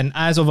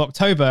as of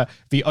October,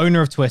 the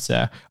owner of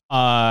Twitter,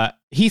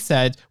 he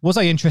said, was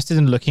I interested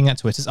in looking at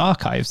Twitter's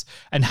archives?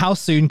 And how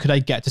soon could I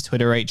get to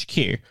Twitter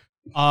HQ?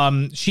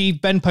 She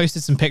then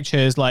posted some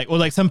pictures,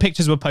 some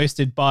pictures were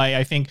posted by,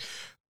 I think,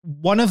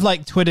 one of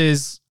like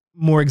Twitter's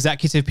more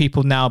executive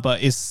people now,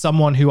 but is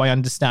someone who I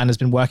understand has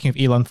been working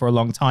with Elon for a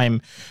long time.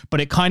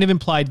 But it kind of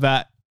implied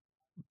that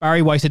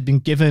Bari Weiss had been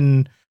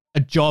given a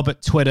job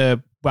at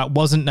Twitter that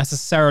wasn't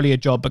necessarily a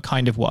job, but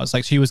kind of was.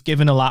 Like she was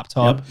given a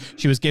laptop,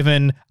 she was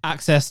given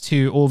access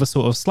to all the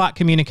sort of Slack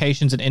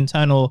communications and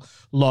internal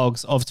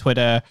logs of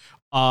Twitter,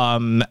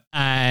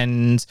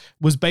 and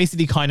was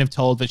basically kind of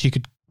told that she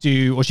could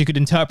do, or she could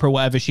interpret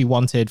whatever she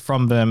wanted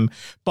from them,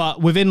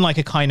 but within like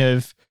a kind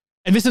of,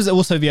 and this is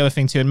also the other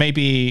thing too, and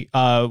maybe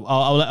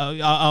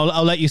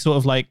I'll let you sort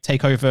of like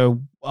take over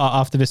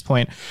after this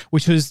point,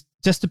 which was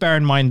just to bear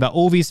in mind that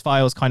all these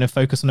files kind of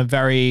focus on a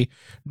very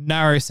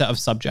narrow set of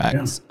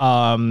subjects.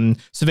 Yeah.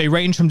 So they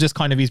range from just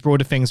kind of these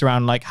broader things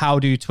around like how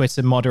does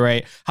Twitter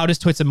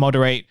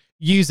moderate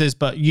users,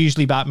 but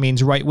usually that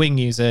means right-wing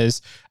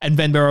users. And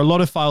then there are a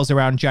lot of files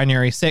around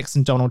January 6th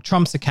and Donald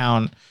Trump's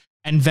account.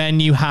 And then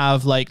you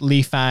have like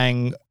Li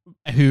Fang,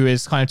 who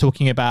is kind of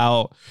talking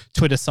about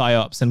Twitter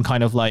psyops and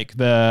kind of like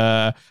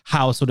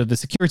how sort of the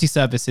security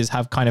services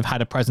have kind of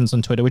had a presence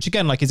on Twitter, which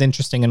again, like is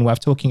interesting and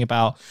worth talking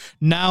about.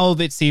 Now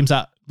it seems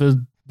that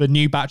the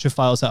new batch of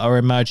files that are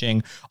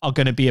emerging are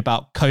going to be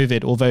about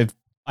COVID, although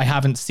I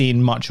haven't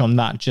seen much on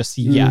that just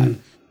yet.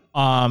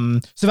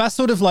 So that's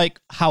sort of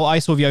like how I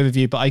saw the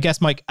overview, but I guess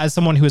Mike, as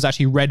someone who has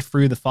actually read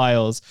through the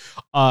files,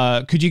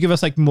 could you give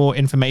us like more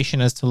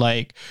information as to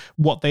like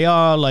what they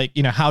are, like,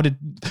 you know, how do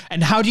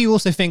you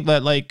also think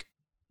that like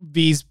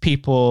these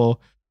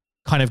people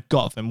kind of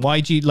got them?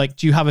 Why do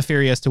you have a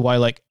theory as to why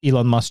like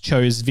Elon Musk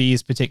chose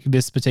this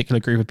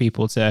particular group of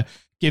people to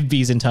give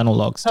these internal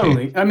logs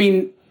to? I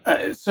mean,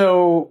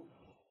 so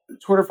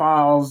Twitter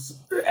files,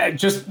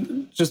 just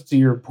to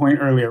your point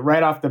earlier,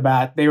 right off the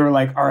bat, they were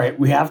like, all right,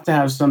 we have to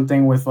have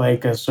something with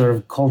like a sort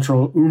of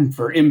cultural oomph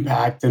or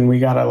impact, and we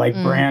got to like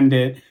brand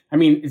it. I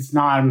mean, it's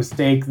not a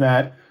mistake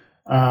that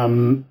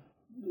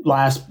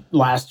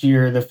last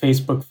year the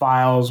Facebook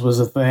files was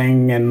a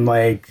thing, and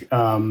like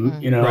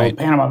right.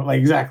 Panama, like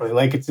exactly,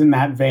 like it's in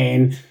that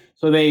vein.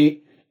 So they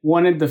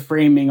wanted the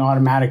framing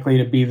automatically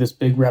to be this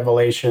big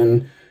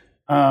revelation.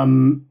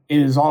 It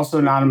is also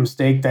not a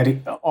mistake that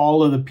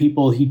all of the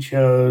people he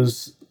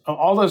chose,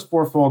 all those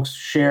four folks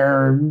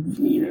share,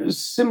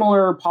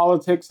 similar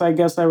politics, I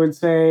guess I would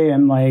say.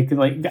 And like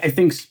I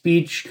think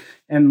speech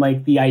and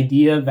like the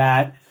idea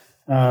that,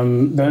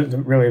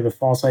 the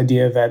false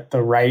idea that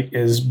the right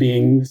is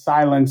being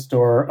silenced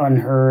or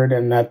unheard,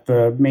 and that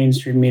the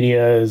mainstream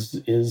media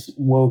is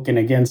woke and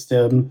against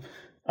him,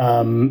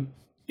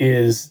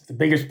 is the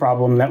biggest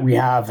problem that we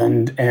have.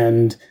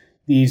 And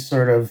these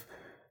sort of,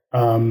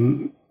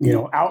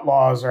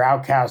 outlaws or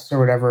outcasts or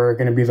whatever are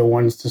going to be the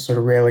ones to sort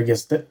of rail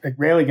against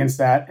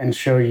that and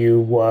show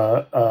you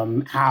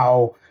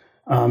how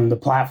the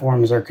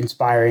platforms are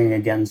conspiring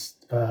against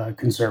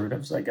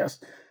conservatives, I guess.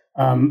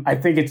 I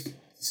think it's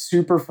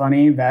super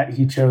funny that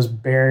he chose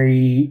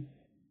Bari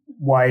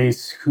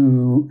Weiss,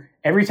 who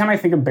every time I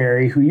think of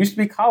Bari, who used to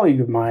be a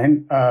colleague of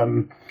mine,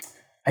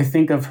 I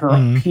think of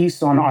her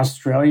piece on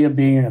Australia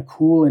being a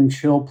cool and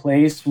chill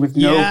place with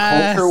no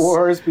culture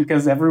wars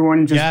because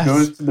everyone just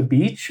goes to the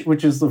beach,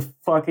 which is the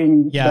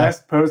fucking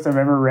best post I've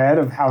ever read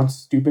of how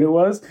stupid it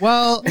was.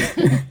 Well,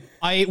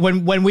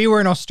 when we were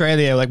in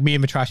Australia, like me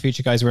and the Trash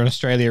Future guys were in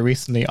Australia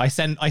recently, I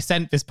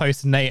sent this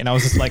post to Nate, and I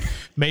was just like,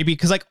 maybe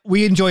because like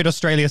we enjoyed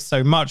Australia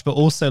so much, but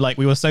also like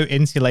we were so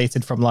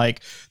insulated from like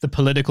the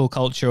political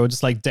culture or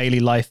just like daily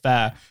life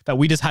there that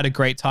we just had a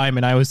great time.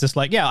 And I was just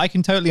like, yeah, I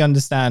can totally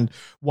understand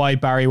why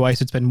Bari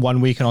Weiss would spend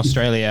 1 week in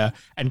Australia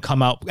and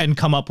come up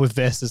with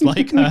this as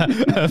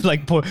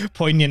like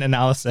poignant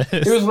analysis.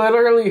 It was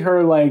literally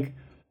her like,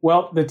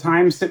 well, the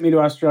Times sent me to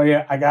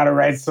Australia. I got to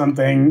write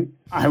something.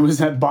 I was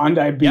at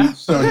Bondi Beach,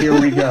 so here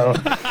we go.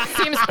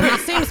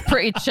 Seems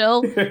pretty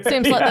chill.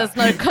 Seems like there's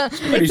no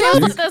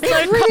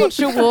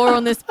culture war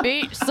on this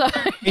beach. So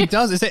it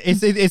does.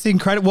 It's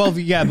incredible. Well,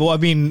 yeah, but I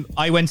mean,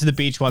 I went to the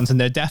beach once, and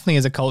there definitely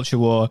is a culture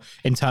war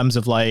in terms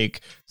of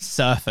like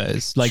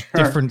surfers, like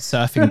different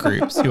surfing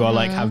groups who are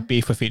like have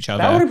beef with each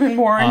other. That would have been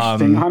more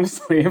interesting,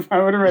 honestly, if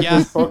I would have read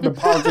the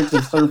politics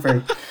of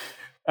surfing.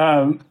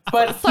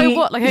 But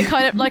what, like a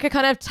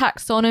kind of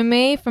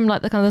taxonomy from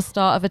like the kind of the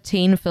start of a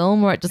teen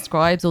film where it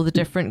describes all the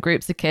different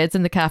groups of kids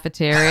in the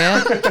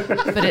cafeteria,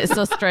 but it's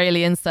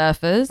Australian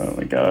surfers. Oh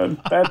my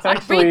god, that's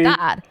actually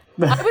I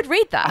would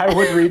read that. I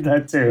would read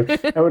that too.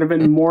 That would have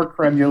been more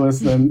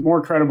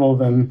credible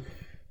than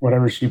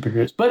whatever she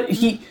produced. But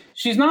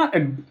she's not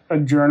a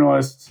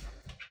journalist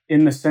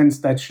in the sense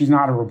that she's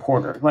not a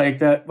reporter. Like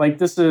that. Like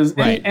this is,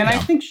 right, and I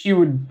think she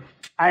would.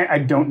 I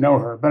don't know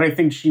her, but I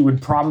think she would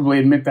probably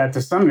admit that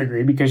to some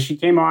degree because she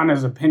came on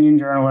as opinion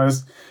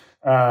journalist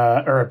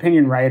or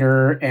opinion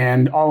writer,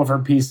 and all of her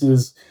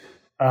pieces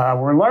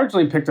were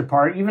largely picked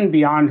apart, even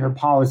beyond her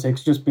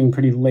politics, just being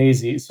pretty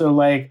lazy. So,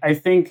 like, I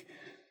think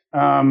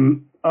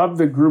of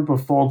the group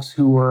of folks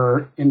who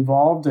were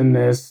involved in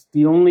this,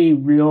 the only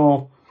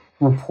real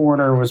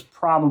reporter was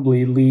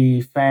probably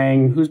Li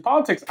Fang, whose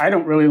politics I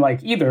don't really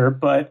like either,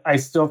 but I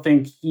still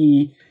think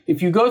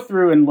if you go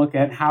through and look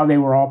at how they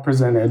were all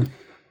presented,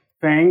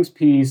 Fang's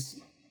piece,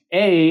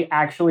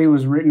 actually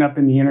was written up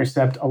in The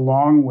Intercept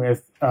along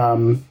with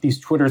these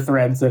Twitter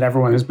threads that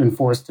everyone has been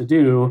forced to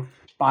do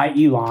by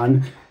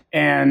Elon.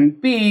 and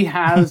B,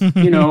 has,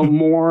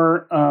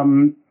 more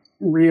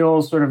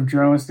real sort of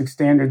journalistic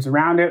standards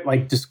around it,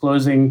 like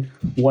disclosing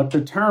what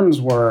the terms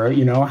were,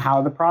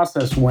 how the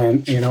process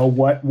went,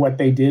 what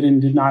they did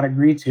and did not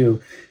agree to.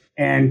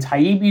 And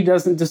Taibbi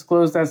doesn't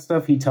disclose that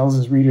stuff. He tells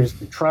his readers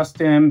to trust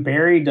him.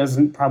 Barry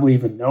doesn't probably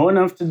even know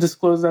enough to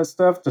disclose that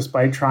stuff,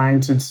 despite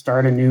trying to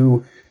start a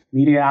new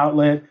media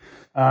outlet.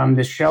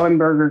 The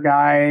Schellenberger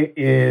guy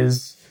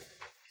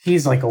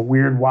he's like a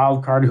weird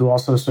wild card who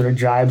also sort of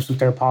jibes with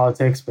their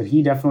politics, but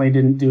he definitely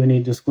didn't do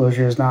any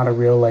disclosures, not a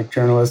real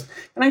journalist.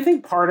 And I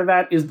think part of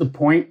that is the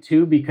point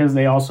too, because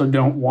they also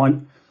don't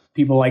want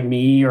people like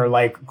me or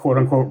quote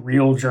unquote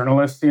real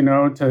journalists,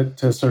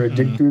 to sort of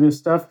dig through this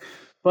stuff.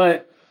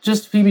 But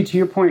just Phoebe, to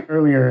your point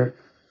earlier,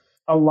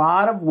 a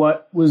lot of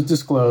what was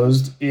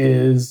disclosed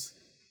is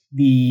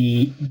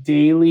the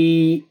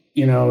daily,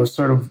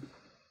 sort of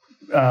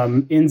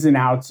ins and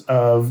outs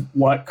of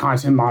what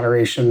content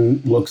moderation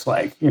looks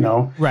like,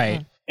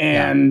 Right.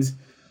 And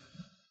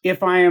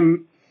if I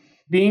am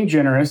being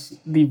generous,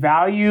 the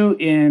value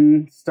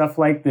in stuff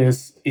like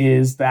this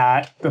is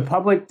that the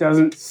public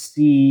doesn't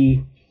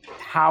see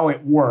how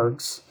it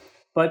works,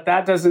 but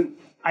that doesn't,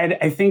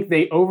 I think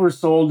they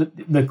oversold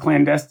the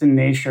clandestine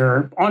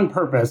nature on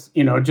purpose,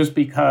 just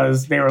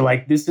because they were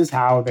like, this is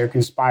how they're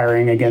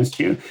conspiring against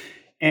you.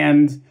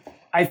 And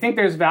I think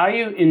there's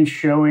value in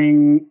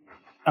showing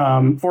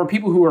for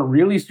people who are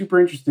really super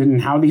interested in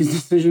how these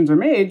decisions are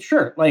made,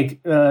 sure,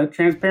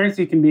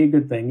 transparency can be a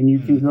good thing. And you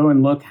can go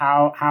and look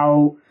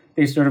how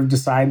they sort of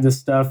decide this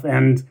stuff.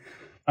 And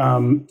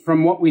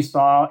from what we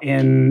saw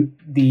in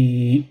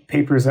the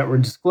papers that were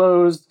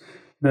disclosed,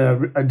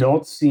 the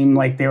adults seemed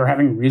like they were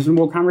having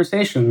reasonable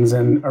conversations.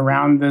 And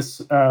around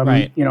this,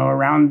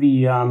 around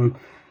the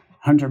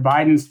Hunter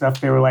Biden stuff,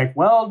 they were like,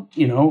 well,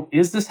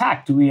 is this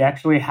hacked? Do we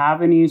actually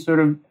have any sort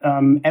of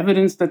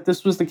evidence that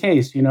this was the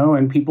case,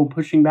 and people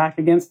pushing back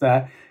against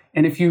that?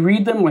 And if you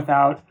read them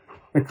without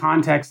the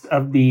context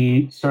of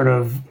the sort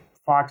of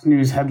Fox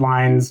News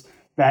headlines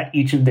that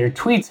each of their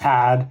tweets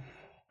had,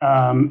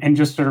 and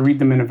just sort of read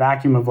them in a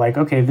vacuum of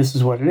okay, this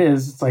is what it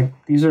is. It's like,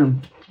 these are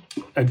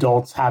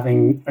adults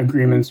having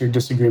agreements or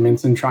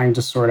disagreements and trying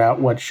to sort out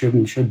what should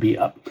and should be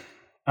up.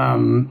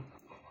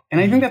 And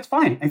I think that's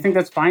fine. I think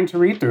that's fine to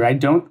read through. I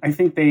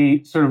think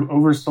they sort of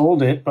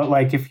oversold it, but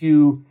if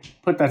you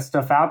put that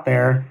stuff out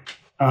there,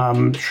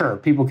 sure,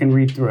 people can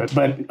read through it.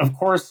 But of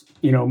course,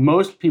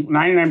 most people,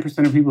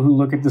 99% of people who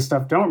look at this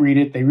stuff don't read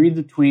it. They read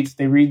the tweets.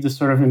 They read the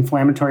sort of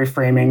inflammatory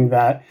framing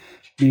that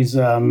these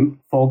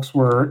folks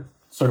were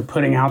sort of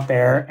putting out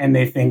there, and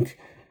they think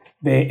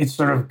it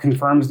sort of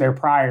confirms their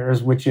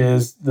priors, which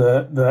is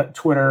the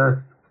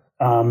Twitter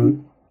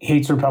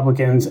hates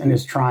Republicans and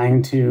is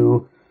trying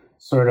to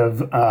sort of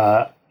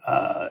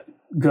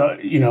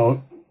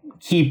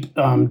keep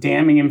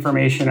damning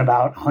information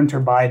about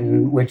Hunter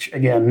Biden, which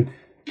again,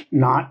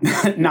 not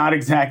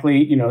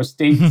exactly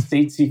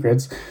state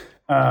secrets,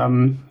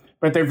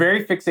 but they're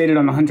very fixated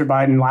on the Hunter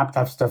Biden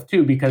laptop stuff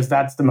too, because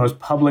that's the most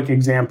public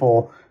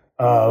example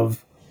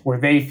of where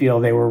they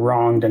feel they were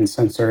wronged and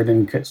censored,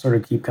 and could sort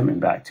of keep coming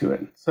back to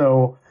it.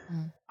 So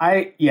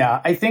I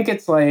think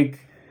it's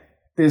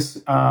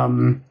this.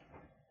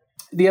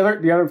 The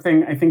other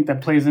thing I think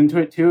that plays into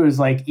it too is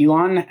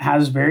Elon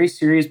has very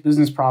serious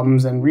business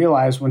problems, and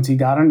realized once he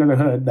got under the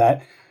hood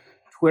that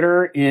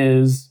Twitter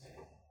is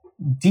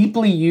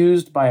deeply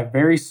used by a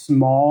very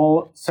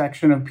small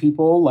section of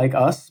people like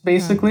us,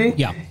 basically.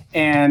 Yeah.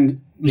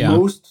 And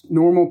most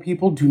normal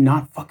people do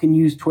not fucking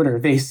use Twitter.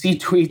 They see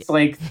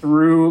tweets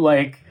through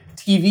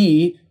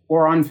TV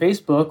or on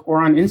Facebook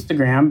or on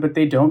Instagram, but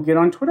they don't get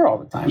on Twitter all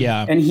the time.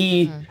 Yeah. And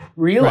he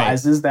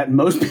realizes that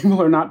most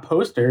people are not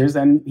posters,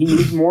 and he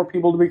needs more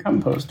people to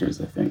become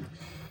posters, I think.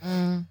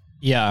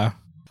 Yeah.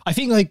 I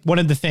think one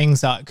of the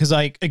things that, because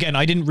again,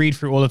 I didn't read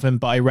through all of them,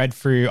 but I read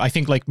through, I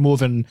think more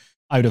than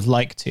I would have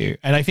liked to.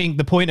 And I think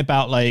the point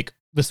about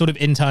the sort of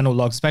internal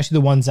logs, especially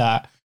the ones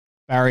that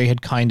Barry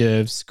had kind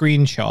of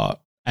screenshot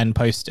and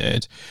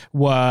posted,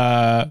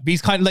 were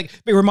these kind of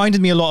it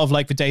reminded me a lot of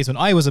the days when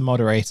I was a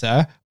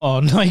moderator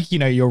on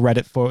your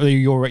Reddit for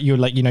your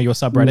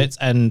subreddits,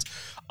 and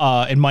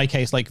in my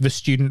case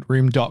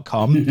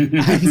thestudent.room.com,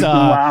 and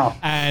wow.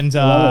 And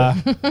God,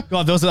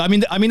 there was there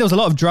was a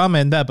lot of drama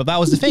in there, but that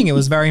was the thing. It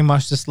was very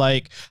much just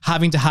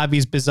having to have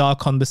these bizarre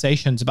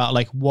conversations about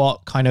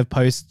what kind of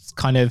posts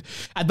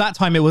at that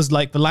time. It was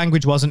the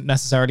language wasn't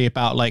necessarily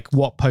about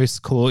what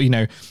posts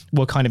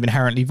were kind of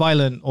inherently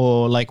violent,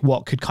 or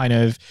what could kind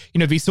of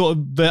these sort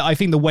of, I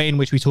think the way in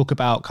which we talk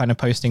about kind of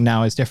posting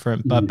now is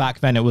different, but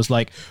back then it was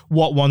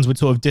what ones would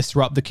sort of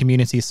disrupt the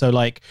community. So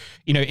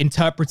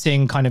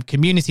interpreting kind of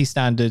community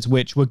standards,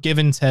 which was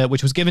given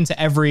to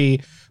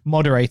every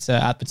moderator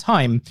at the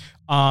time,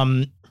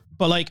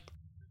 but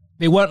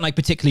they weren't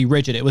particularly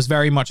rigid. It was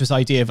very much this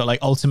idea that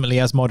ultimately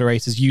as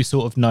moderators you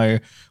sort of know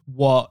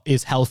what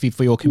is healthy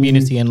for your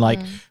community, and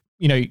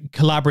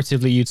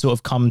collaboratively you'd sort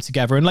of come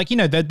together, and like,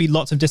 there'd be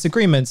lots of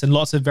disagreements and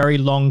lots of very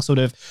long sort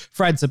of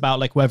threads about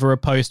like whether a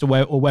post or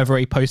whether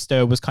a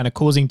poster was kind of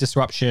causing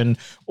disruption,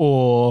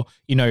 or,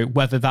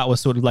 whether that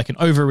was sort of like an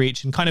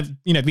overreach, and kind of,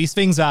 these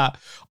things that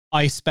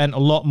I spent a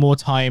lot more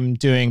time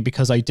doing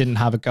because I didn't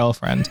have a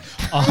girlfriend.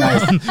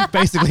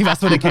 Basically,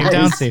 that's what it came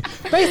down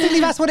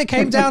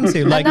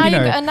to. Like,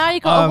 and now you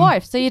got a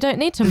wife, so you don't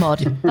need to mod.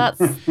 That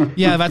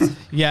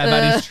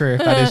is true.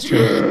 That is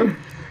true.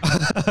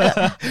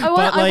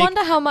 I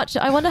wonder how much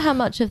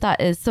of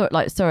that is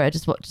sorry, I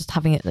just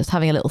having a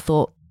little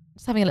thought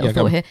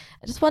here.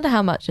 I just wonder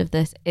how much of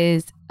this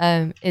is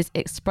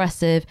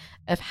expressive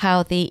of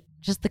how the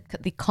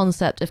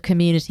concept of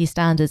community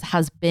standards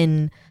has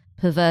been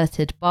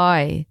perverted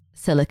by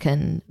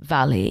Silicon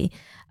Valley,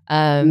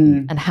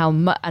 and how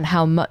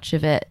much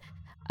of it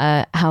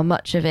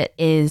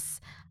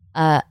is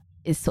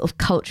sort of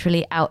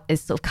culturally out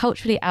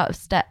of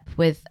step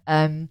with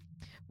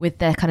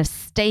their kind of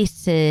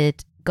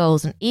stated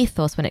goals and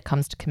ethos when it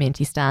comes to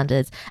community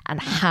standards,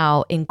 and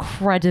how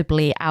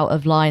incredibly out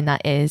of line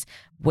that is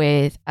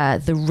with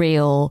the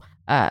real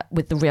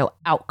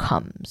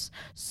outcomes.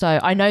 So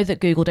I know that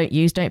Google don't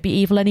Be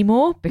Evil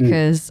anymore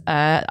because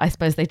I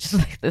suppose they just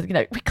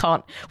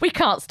we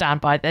can't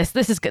stand by this.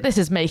 This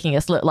is making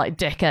us look like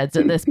dickheads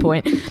at this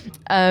point.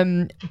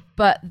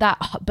 But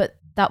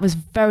that was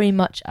very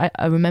much,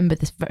 I remember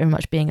this very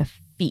much being a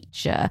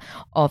feature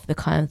of the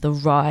kind of the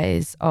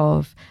rise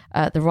of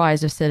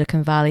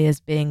Silicon Valley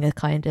as being a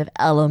kind of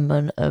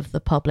element of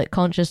the public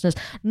consciousness,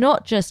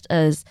 not just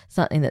as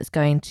something that's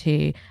going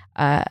to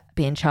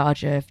be in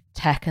charge of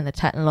tech and the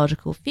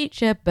technological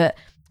future, but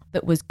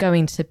that was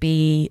going to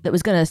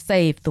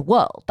save the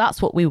world.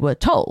 That's what we were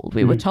told.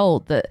 We were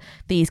told that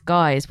these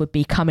guys would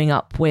be coming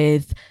up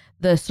with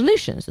the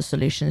solutions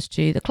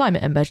to the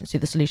climate emergency,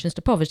 the solutions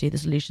to poverty, the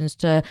solutions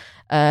to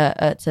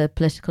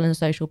political and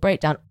social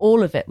breakdown.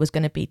 All of it was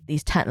going to be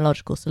these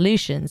technological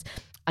solutions,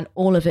 and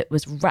all of it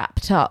was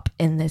wrapped up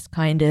in this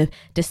kind of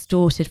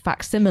distorted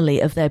facsimile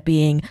of there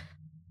being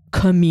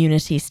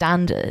community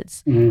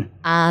standards,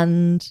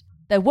 and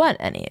there weren't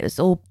any. It was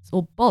all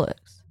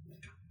bollocks.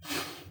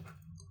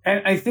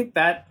 And I think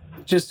that,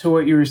 just to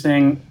what you were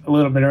saying a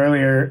little bit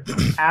earlier,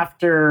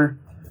 after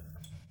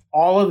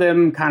all of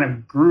them kind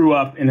of grew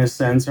up in a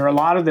sense, or a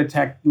lot of the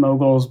tech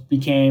moguls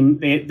became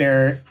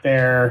their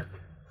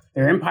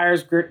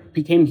empires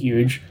became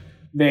huge.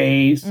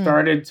 They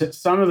started to,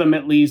 some of them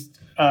at least,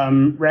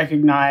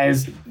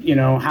 recognize,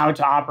 how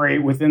to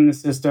operate within the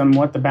system,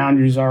 what the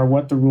boundaries are,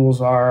 what the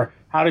rules are,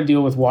 how to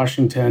deal with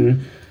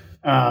Washington,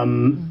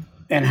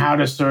 and how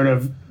to sort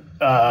of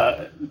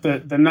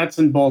the nuts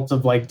and bolts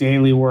of like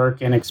daily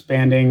work and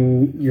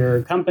expanding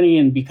your company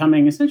and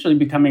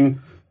becoming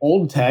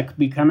old tech,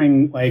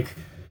 becoming like,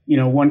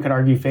 one could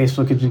argue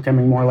Facebook is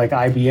becoming more like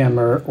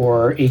IBM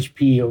or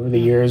HP over the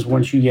years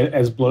once you get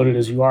as bloated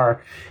as you are.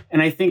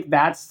 And I think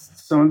that's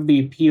some of the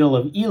appeal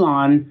of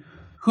Elon,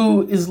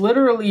 who is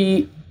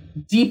literally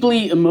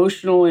deeply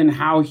emotional in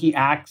how he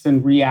acts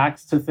and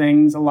reacts to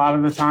things a lot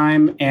of the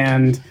time.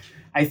 And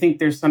I think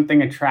there's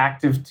something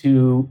attractive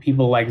to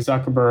people like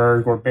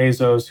Zuckerberg or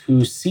Bezos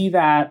who see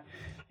that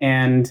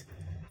and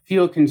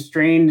feel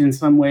constrained in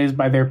some ways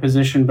by their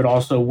position, but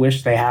also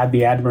wish they had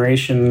the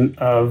admiration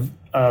of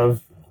the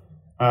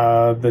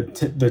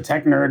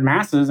tech nerd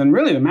masses, and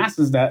really the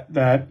masses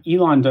that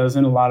Elon does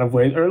in a lot of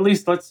ways, or at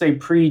least let's say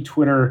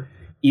pre-Twitter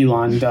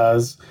Elon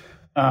does,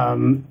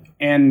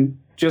 and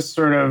just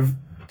sort of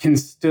can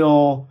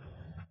still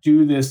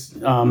do this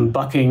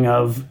bucking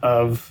of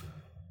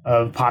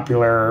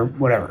popular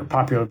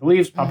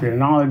beliefs, popular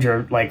knowledge,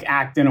 or like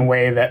act in a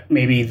way that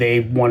maybe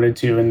they wanted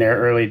to in their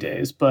early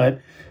days.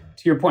 But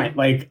to your point,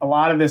 like a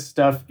lot of this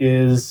stuff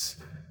is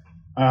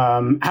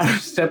out of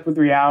step with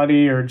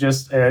reality, or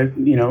just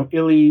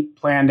illy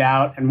planned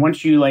out. And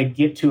once you like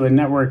get to a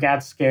network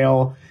at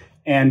scale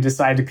and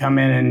decide to come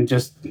in and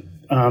just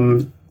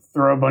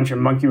throw a bunch of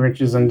monkey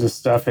wrenches into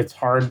stuff, it's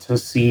hard to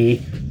see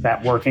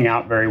that working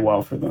out very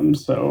well for them.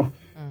 So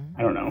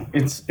I don't know.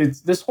 It's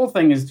this whole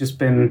thing has just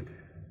been.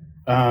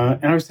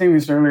 And I was saying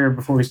this earlier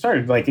before we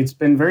started. Like, it's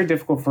been very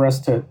difficult for us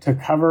to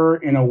cover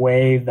in a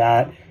way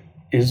that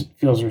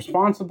feels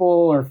responsible,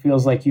 or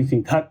feels like you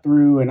can cut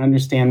through and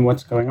understand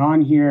what's going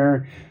on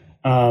here.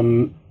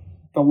 The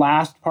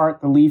last part,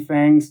 the Li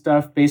Fang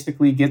stuff,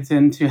 basically gets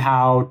into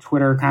how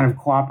Twitter kind of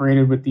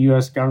cooperated with the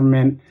U.S.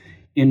 government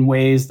in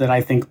ways that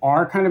I think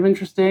are kind of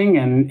interesting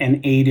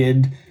and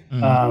aided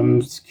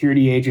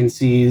security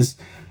agencies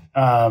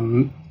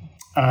on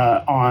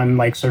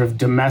like sort of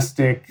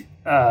domestic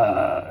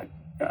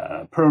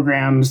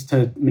programs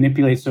to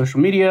manipulate social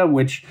media,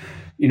 which,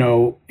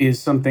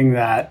 is something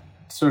that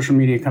social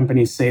media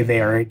companies say they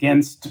are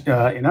against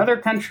in other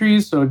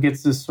countries. So it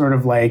gets this sort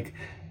of like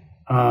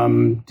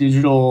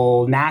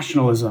digital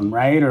nationalism,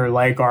 right? Or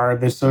like, are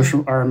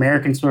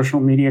American social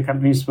media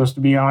companies supposed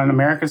to be on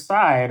America's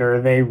side? Or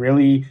are they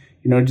really,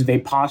 do they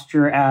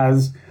posture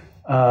as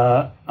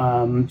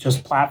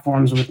just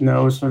platforms with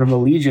no sort of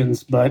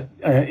allegiance, but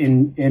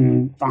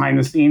in behind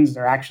the scenes,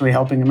 they're actually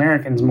helping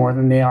Americans more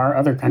than they are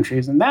other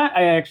countries. And that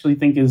I actually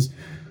think is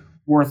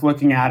worth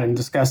looking at and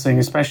discussing,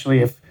 especially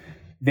if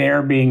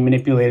they're being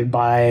manipulated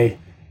by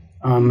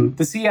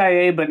the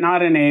CIA, but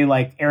not in a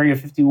like Area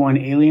 51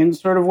 alien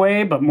sort of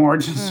way, but more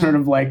just sort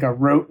of like a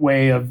rote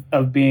way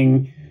of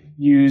being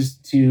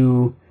used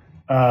to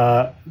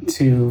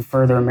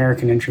further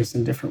American interests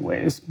in different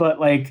ways. But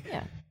like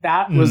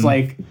that was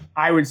like,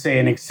 I would say,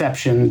 an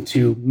exception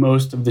to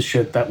most of the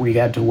shit that we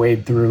had to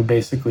wade through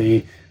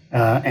basically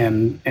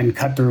and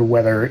cut through,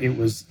 whether it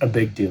was a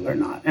big deal or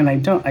not. And I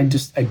don't,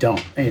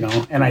 you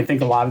know, and I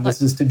think a lot of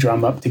this is to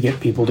drum up to get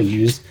people to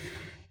use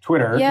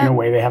Twitter in a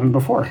way they haven't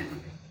before.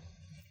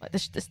 Like the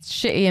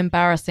shitty,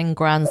 embarrassing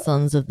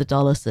grandsons of the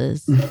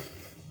Dulluses.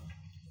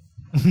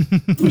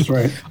 That's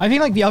right. I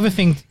think like the other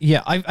thing,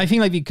 I think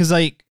like because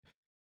like,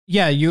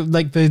 you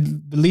like the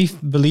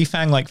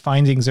Lifang like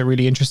findings are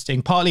really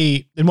interesting.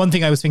 Partly, and one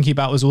thing I was thinking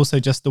about was also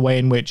just the way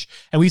in which,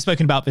 and we've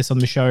spoken about this on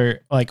the show,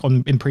 like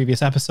in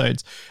previous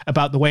episodes,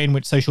 about the way in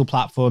which social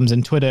platforms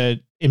and Twitter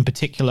in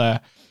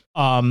particular,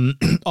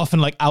 often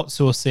like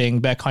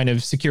outsourcing their kind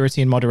of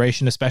security and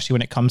moderation, especially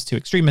when it comes to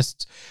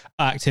extremist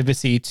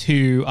activity,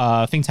 to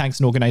think tanks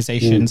and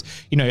organizations,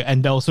 you know,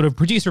 and they'll sort of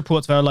produce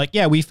reports that are like,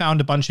 yeah, we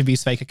found a bunch of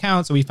these fake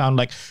accounts, or we found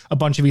like a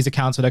bunch of these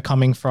accounts that are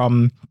coming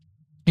from,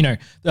 you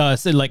know,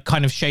 so like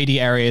kind of shady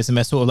areas, and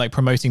they're sort of like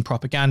promoting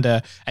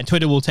propaganda, and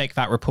Twitter will take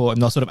that report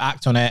and they'll sort of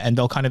act on it, and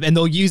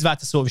they'll use that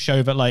to sort of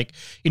show that like,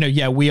 you know,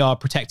 yeah, we are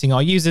protecting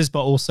our users,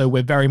 but also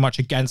we're very much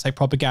against like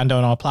propaganda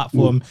on our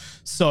platform.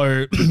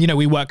 So, you know,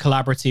 we work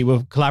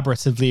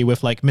collaboratively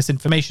with like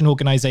misinformation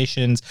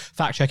organizations,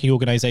 fact-checking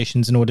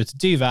organizations in order to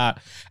do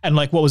that. And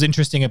like what was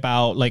interesting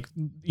about like,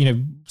 you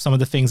know, some of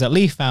the things that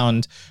Lee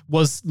found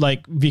was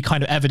like the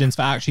kind of evidence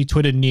that actually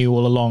Twitter knew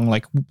all along,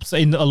 like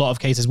in a lot of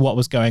cases, what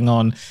was going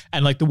on.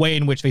 And like the way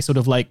in which they sort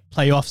of like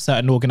play off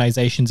certain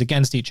organizations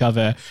against each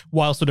other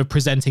while sort of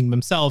presenting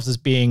themselves as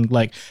being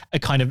like a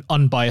kind of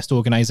unbiased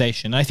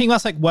organization. And I think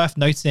that's like worth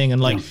noting.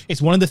 And like,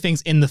 it's one of the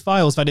things in the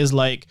files that is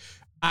like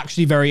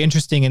actually very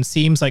interesting and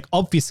seems like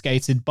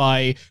obfuscated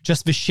by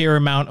just the sheer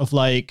amount of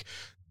like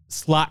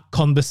Slack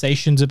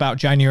conversations about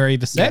January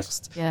the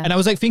 6th. Yeah. And I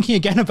was like thinking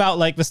again about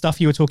like the stuff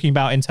you were talking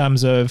about in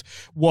terms of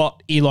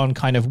what Elon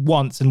kind of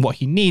wants and what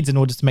he needs in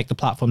order to make the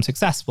platform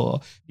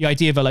successful. The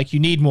idea that like you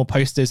need more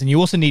posters, and you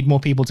also need more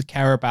people to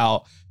care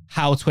about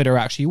how Twitter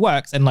actually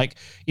works. And like,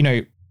 you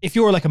know, if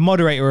you're like a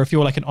moderator, or if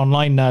you're like an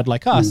online nerd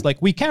like us,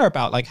 like we care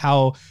about like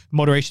how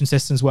moderation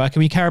systems work, and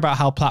we care about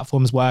how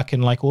platforms work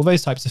and like all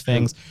those types of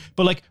things.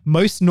 But like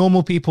most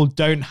normal people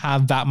don't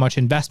have that much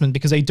investment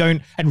because they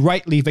don't, and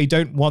rightly, they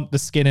don't want the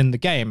skin in the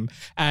game.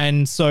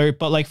 And so,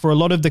 but like for a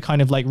lot of the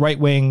kind of like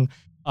right-wing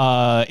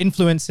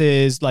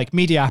influences, like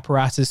media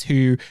apparatus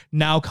who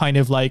now kind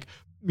of like,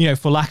 you know,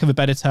 for lack of a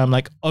better term,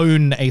 like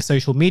own a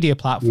social media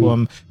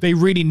platform, they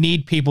really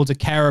need people to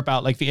care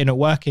about like the inner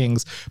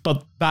workings.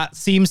 But there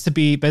seems to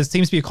be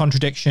a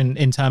contradiction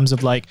in terms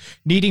of like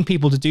needing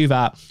people to do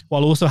that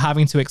while also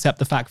having to accept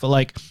the fact that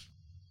like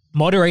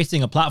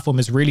moderating a platform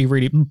is really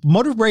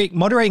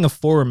moderating a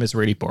forum is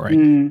really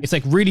boring. It's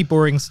like really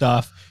boring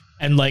stuff.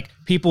 And like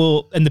the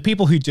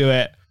people who do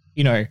it,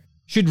 you know,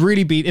 should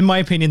really be, in my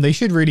opinion, they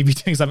should really be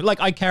doing something.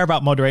 Like I care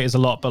about moderators a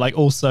lot, but like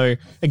also,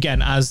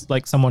 again, as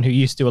like someone who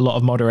used to do a lot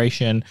of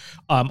moderation,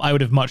 I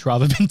would have much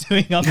rather been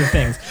doing other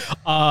things.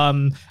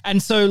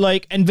 And so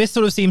like, and this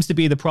sort of seems to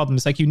be the problem.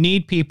 It's like you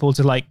need people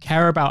to like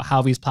care about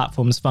how these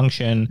platforms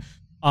function.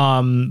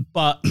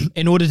 But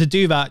in order to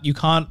do that, you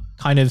can't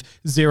kind of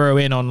zero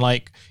in on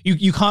like,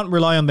 you can't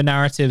rely on the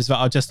narratives that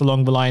are just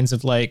along the lines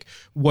of like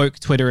woke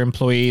Twitter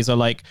employees are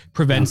like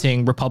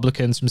preventing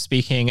Republicans from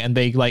speaking, and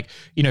they like,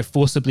 you know,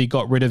 forcibly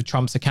got rid of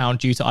Trump's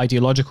account due to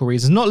ideological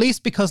reasons, not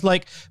least because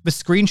like the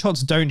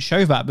screenshots don't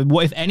show that. But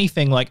what if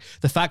anything, like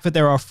the fact that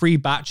there are free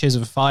batches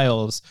of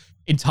files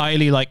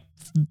entirely like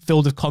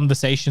filled with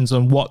conversations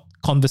on what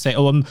on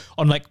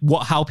like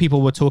how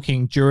people were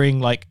talking during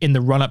like in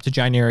the run up to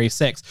January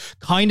 6th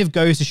kind of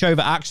goes to show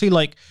that actually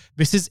like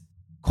this is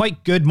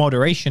quite good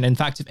moderation. In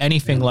fact, if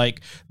anything,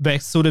 like they're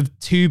sort of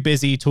too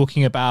busy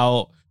talking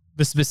about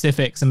the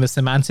specifics and the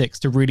semantics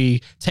to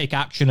really take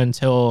action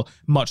until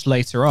much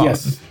later on.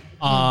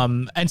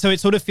 And so it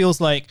sort of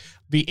feels like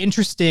the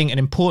interesting and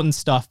important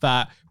stuff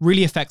that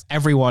really affects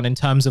everyone in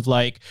terms of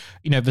like,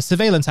 you know, the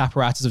surveillance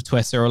apparatus of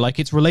Twitter, or like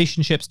its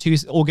relationships to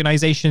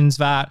organizations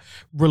that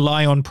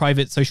rely on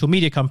private social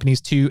media companies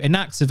to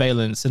enact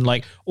surveillance, and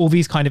like all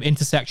these kind of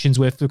intersections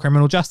with the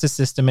criminal justice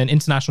system and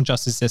international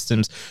justice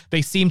systems,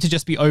 they seem to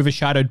just be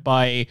overshadowed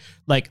by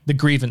like the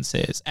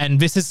grievances. And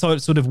this is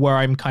sort of where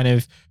I'm kind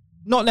of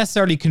not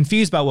necessarily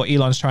confused about what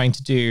Elon's trying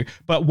to do,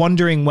 but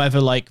wondering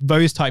whether like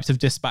those types of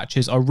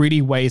dispatches are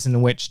really ways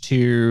in which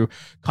to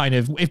kind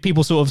of, if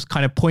people sort of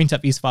kind of point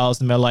at these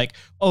files and they're like,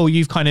 oh,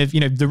 you've kind of,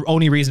 the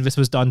only reason this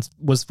was done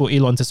was for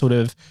Elon to sort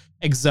of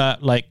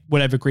exert like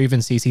whatever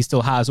grievances he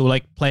still has, or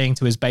like playing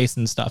to his base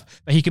and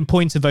stuff. But he can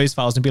point to those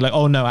files and be like,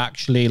 oh no,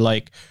 actually,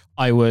 like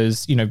I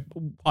was,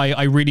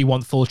 I really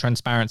want full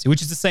transparency,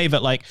 which is to say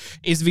that like,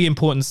 is the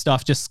important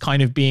stuff just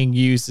kind of being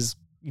used as,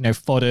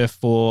 fodder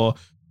for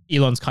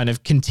Elon's kind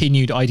of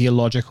continued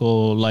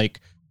ideological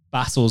like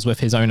battles with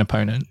his own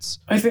opponents?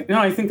 I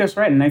think that's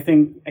right, and I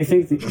think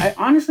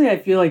honestly, I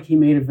feel like he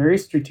made a very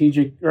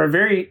strategic, or a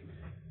very,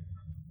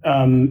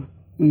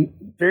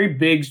 very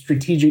big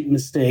strategic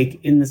mistake,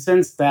 in the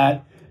sense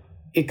that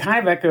it kind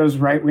of echoes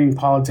right-wing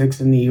politics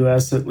in the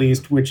U.S. at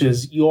least, which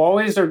is you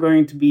always are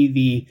going to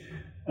be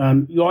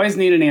you always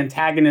need an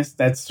antagonist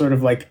that's sort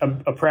of like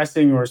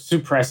oppressing or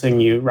suppressing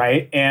you,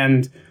 right?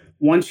 And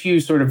once you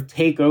sort of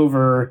take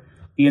over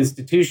the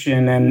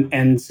institution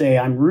and say,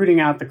 I'm rooting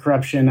out the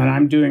corruption and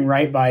I'm doing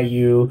right by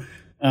you,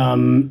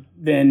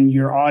 then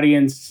your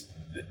audience,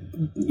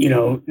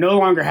 no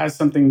longer has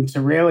something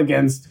to rail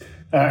against,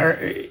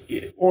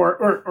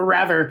 or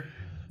rather,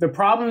 the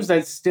problems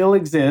that still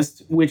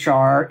exist, which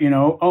are,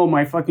 oh,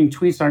 my fucking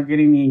tweets aren't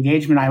getting the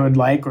engagement I would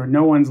like, or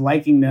no one's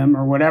liking them,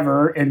 or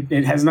whatever.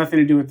 It has nothing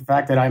to do with the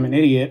fact that I'm an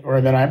idiot or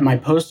that my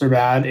posts are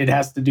bad. It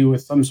has to do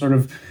with some sort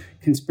of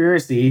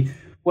conspiracy.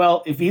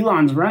 Well, if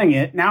Elon's running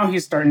it, now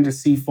he's starting to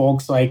see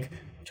folks like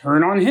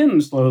turn on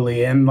him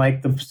slowly, and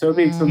like the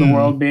Soviets of the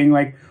world being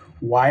like,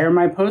 why are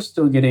my posts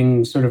still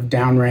getting sort of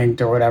downranked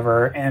or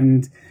whatever?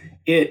 And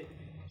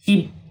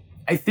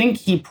I think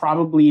he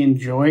probably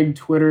enjoyed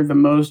Twitter the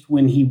most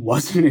when he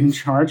wasn't in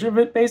charge of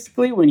it,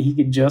 basically, when he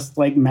could just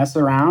like mess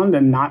around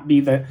and not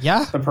be the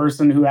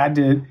person who had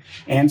to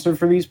answer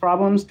for these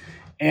problems.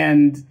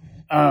 And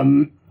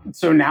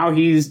so now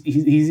he's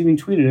even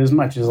tweeted as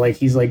much as like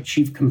he's like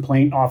chief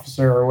complaint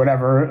officer or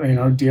whatever,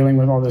 dealing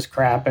with all this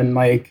crap. And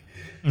like,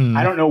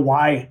 I don't know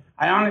why.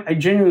 I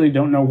genuinely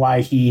don't know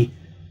why he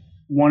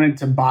wanted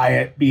to buy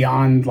it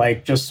beyond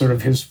like just sort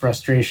of his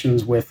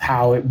frustrations with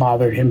how it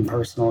bothered him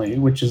personally,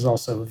 which is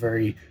also a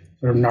very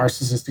sort of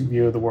narcissistic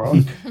view of the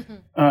world.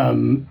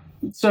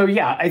 So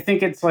yeah, I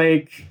think it's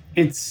like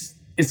it's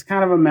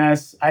kind of a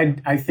mess.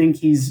 I think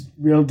he's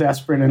real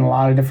desperate in a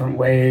lot of different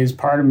ways.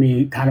 Part of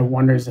me kind of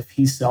wonders if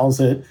he sells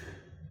it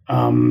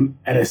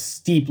at a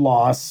steep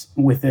loss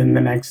within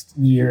the next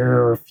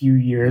year or a few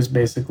years,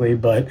 basically.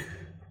 But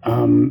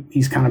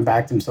he's kind of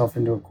backed himself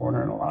into a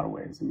corner in a lot of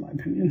ways, in my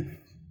opinion.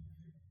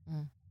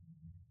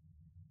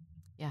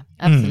 Yeah,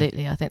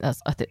 absolutely. I think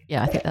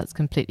that's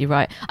completely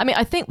right. I mean,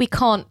 I think we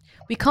can't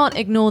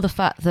ignore the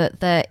fact that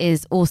there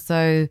is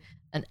also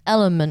an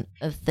element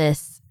of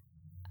this,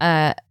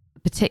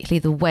 particularly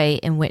the way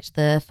in which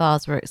the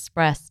files were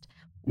expressed,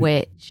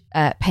 which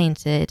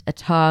painted a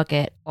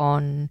target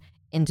on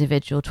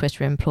individual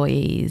Twitter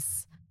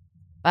employees'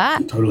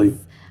 backs. Totally.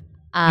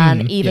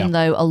 And even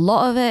though a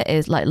lot of it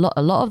is like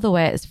a lot of the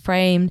way it's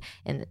framed,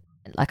 in,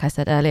 like I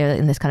said earlier,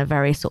 in this kind of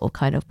very sort of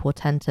kind of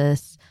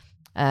portentous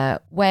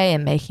way,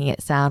 and making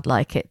it sound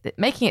like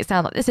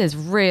this is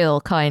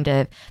real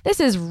the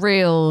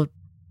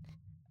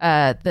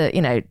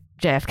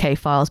JFK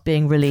files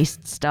being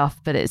released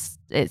stuff, but it's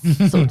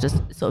sort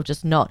of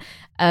just not.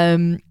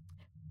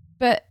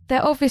 But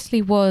there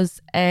obviously was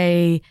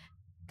a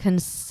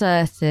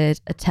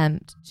concerted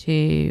attempt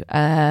to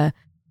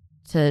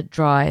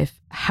drive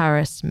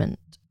harassment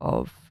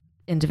of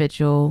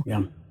individual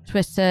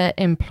Twitter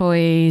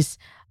employees.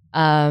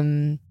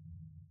 I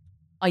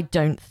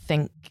don't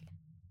think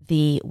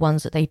the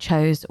ones that they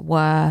chose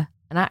were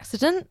an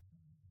accident,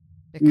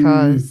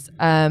 because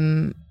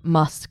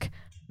Musk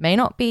may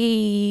not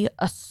be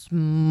a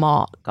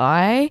smart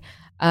guy,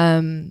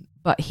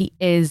 but he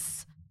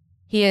is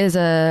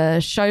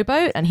a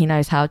showboat, and he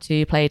knows how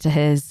to play to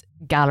his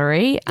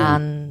gallery,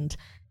 and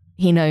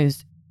he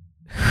knows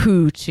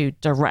who to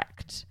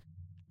direct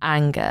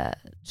anger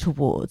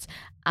towards.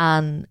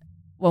 And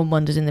one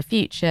wonders in the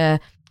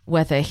future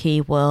whether he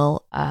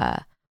will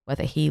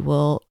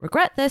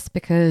regret this,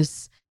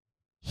 because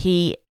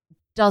he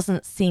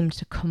doesn't seem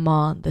to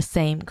command the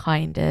same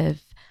kind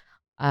of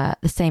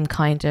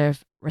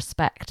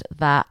respect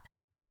that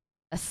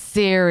a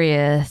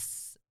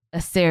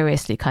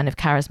seriously kind of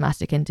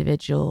charismatic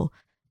individual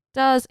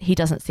does. He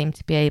doesn't seem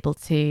to be able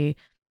to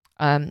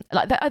there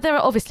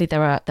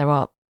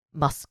are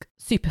Musk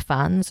super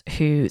fans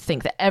who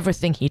think that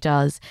everything he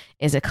does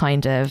is a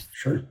kind of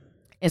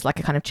is like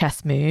a kind of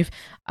chess move.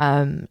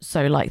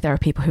 So like there are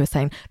people who are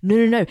saying,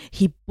 no,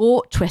 he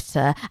bought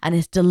Twitter and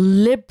is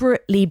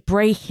deliberately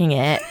breaking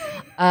it,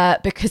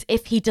 because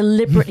if he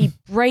deliberately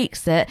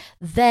breaks it,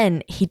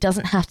 then he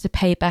doesn't have to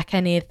pay back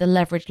any of the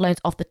leveraged loans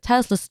off the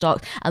Tesla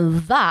stock,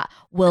 and that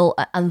will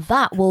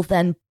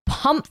then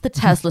pump the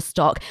Tesla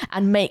stock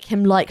and make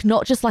him like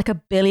not just like a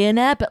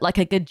billionaire, but like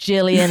a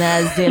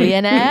gajillionaire,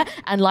 zillionaire,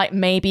 and like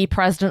maybe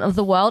president of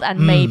the world and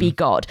maybe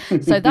God.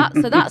 So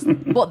that's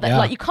what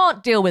like you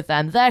can't deal with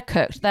them. They're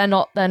cooked. They're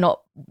not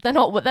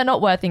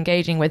worth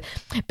engaging with.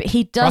 But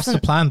he doesn't.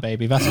 Trust the plan,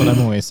 baby. That's what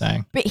I'm always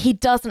saying. But he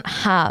doesn't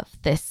have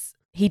this.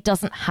 He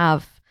doesn't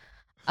have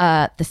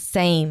the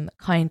same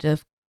kind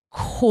of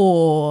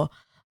core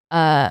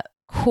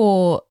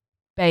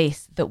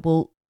base that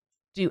will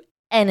do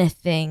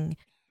anything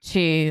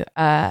to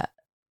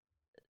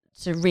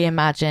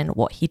reimagine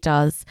what he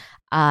does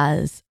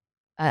as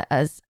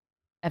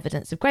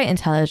evidence of great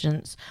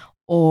intelligence,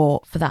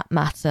 or for that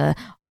matter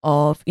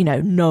of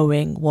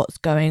knowing what's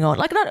going on,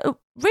 like not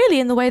really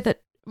in the way that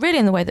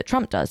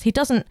Trump does. He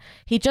just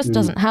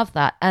doesn't have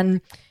that,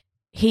 and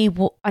he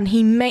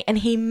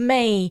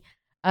may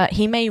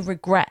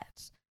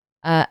regret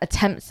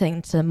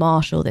attempting to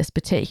marshal this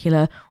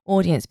particular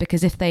audience,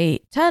 because if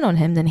they turn on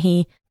him, then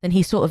he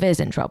sort of is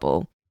in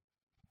trouble.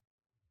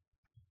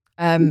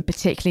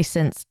 Particularly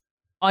since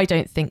I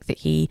don't think that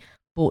he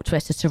bought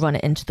Twitter to run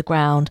it into the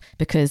ground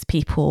because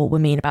people were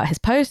mean about his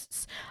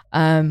posts.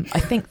 I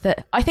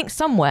think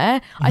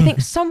somewhere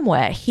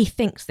he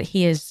thinks that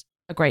he is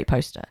a great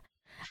poster,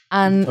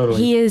 and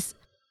he is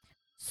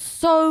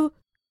so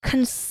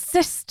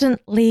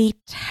consistently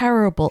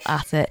terrible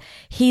at it.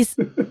 He's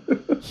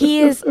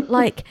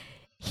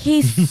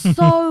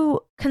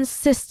so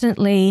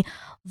consistently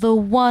the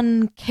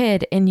one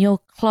kid in your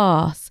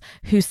class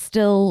who's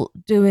still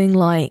doing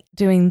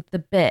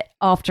the bit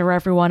after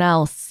everyone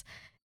else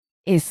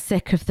is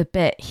sick of the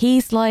bit.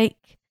 He's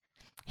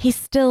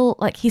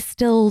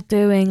still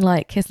doing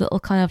like his little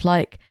kind of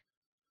like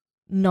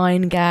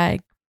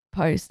 9-gag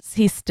posts.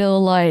 He's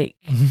still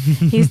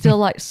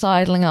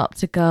sidling up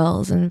to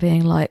girls and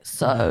being like,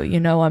 so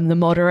I'm the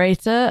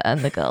moderator,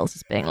 and the girls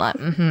just being like,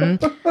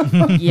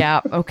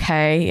 yeah,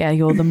 okay, yeah,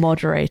 you're the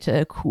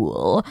moderator,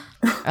 cool.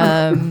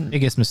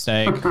 Biggest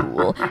mistake.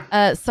 Cool.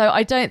 So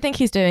I don't think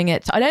he's doing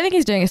it. I don't think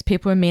he's doing it because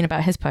people are mean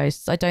about his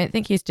posts. I don't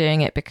think he's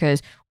doing it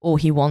because all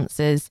he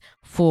wants is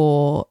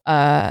for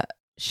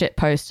shit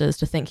posters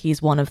to think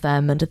he's one of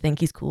them and to think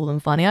he's cool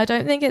and funny. I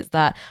don't think it's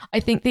that. I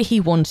think that he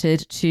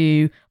wanted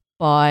to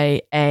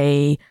buy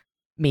a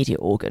media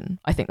organ.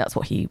 I think that's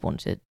what he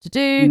wanted to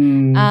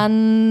do.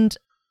 And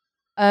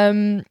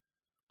I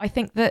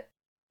think that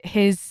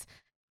his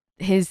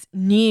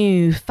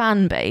new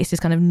fan base,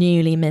 his kind of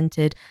newly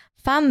minted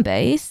fan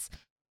base,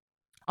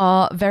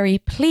 are very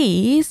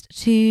pleased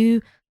to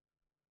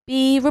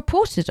be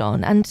reported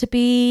on and to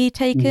be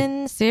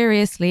taken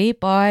seriously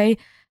by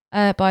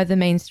the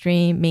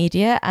mainstream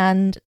media,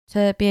 and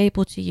to be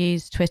able to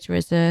use Twitter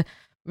as a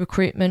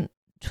recruitment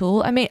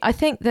tool. I mean, I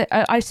think that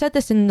I said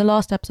this in the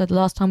last episode, the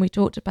last time we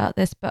talked about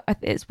this, but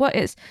it's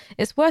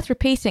worth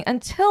repeating.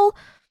 Until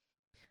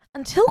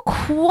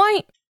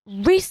quite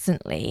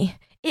recently,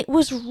 it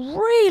was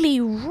really,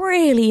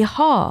 really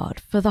hard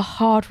for the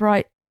hard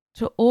right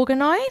to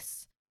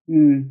organize.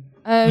 Or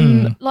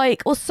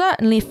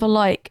certainly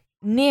for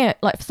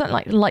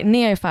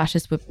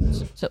neo-fascists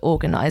to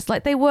organize.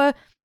 Like they were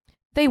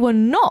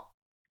not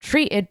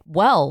treated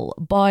well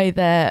by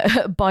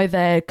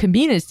their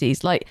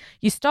communities. Like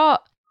you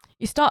start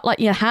like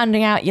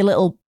handing out your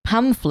little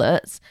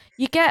pamphlets,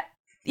 you get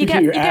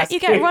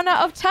run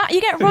out of town.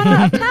 You get run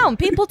out of town.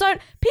 People do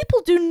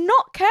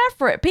not care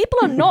for it. People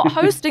are not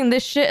hosting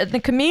this shit at the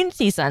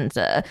community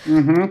center.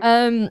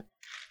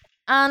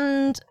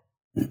 And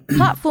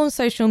platform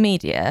social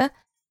media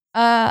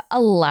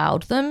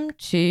allowed them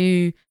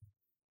to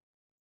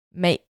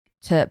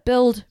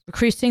build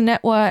recruiting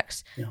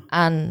networks,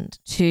 and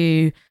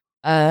to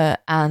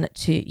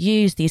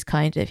use these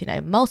kind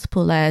of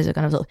multiple layers of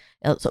kind of sort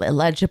of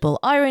illegible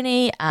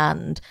irony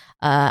and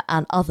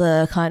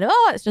other kind of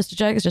it's just a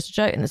joke,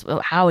 and it's,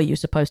 well, how are you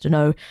supposed to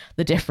know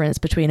the difference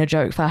between a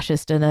joke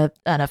fascist and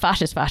a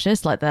fascist?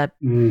 Like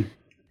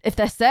if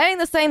they're saying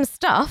the same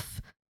stuff,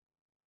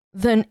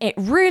 then it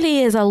really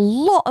is a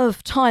lot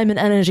of time and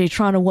energy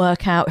trying to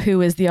work out who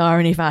is the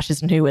irony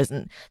fascist and who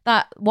isn't.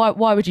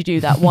 Why would you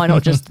do that? Why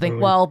not just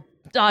think, well,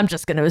 I'm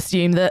just going to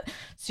assume that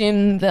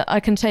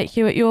I can take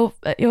you at your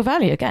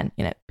value. Again,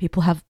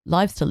 people have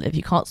lives to live.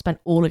 You can't spend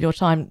all of your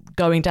time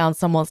going down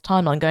someone's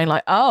timeline going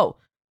like, oh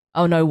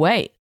no,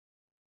 wait.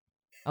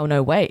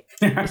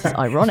 This is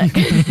ironic.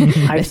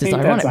 This is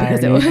ironic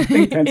because I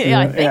think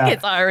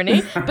it's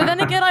irony. But then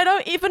again, I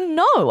don't even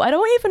know.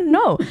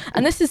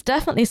 And this is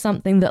definitely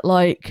something that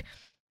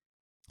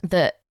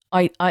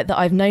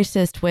I've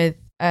noticed with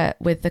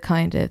the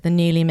kind of the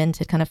newly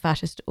minted kind of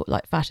fascist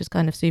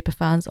kind of super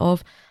fans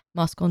of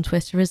Musk on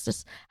Twitter, is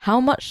just how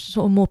much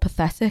sort of more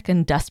pathetic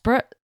and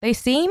desperate they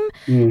seem,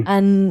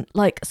 and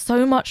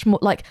so much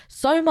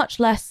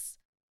less.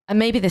 And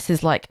maybe this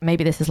is like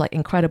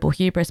incredible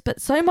hubris,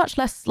 but so much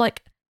less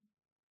like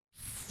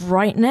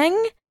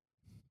frightening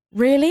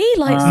Really?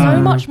 Like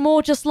so much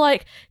more just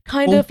like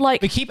kind of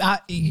like they keep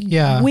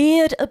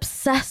weird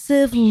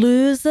obsessive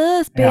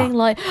losers being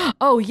like,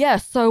 oh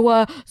yes, so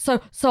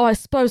I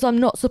suppose I'm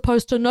not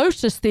supposed to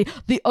notice the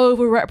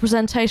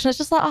overrepresentation. It's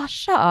just like, oh,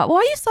 shut up. Why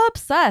are you so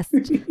obsessed?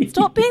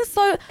 Stop being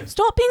so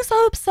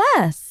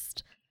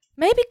obsessed.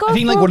 Maybe go. I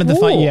think like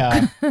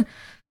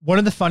one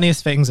of the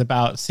funniest things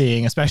about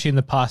seeing, especially in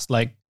the past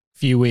like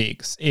few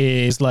weeks,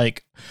 is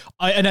like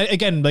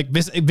again like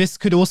this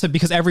could also,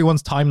 because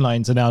everyone's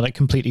timelines are now like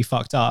completely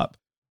fucked up,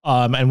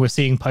 and we're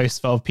seeing posts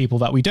of people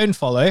that we don't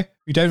follow,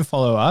 who don't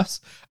follow us,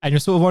 and you're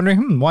sort of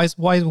wondering, why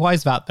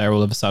is that there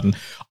all of a sudden?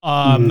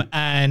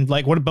 And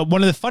like one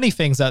of the funny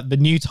things that the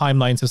new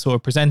timelines have sort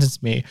of presented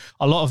to me,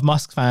 a lot of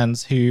Musk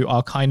fans who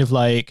are kind of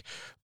like,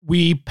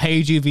 we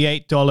paid you the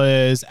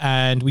 $8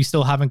 and we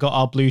still haven't got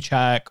our blue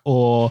check,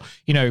 or,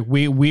 you know,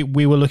 we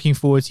were looking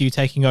forward to you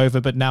taking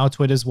over, but now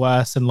Twitter's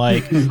worse. And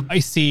like, I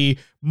see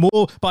more,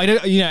 but I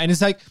don't, you know, and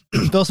it's like,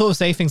 they'll sort of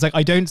say things like,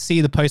 I don't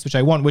see the post which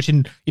I want, which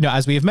in, you know,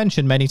 as we have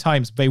mentioned many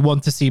times, they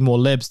want to see more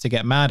libs to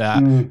get mad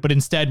at, but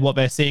instead what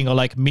they're seeing are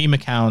like meme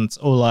accounts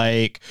or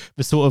like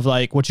the sort of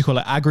like, what you call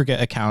it,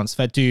 aggregate accounts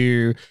that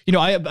do, you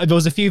know, there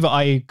was a few that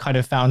I kind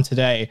of found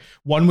today,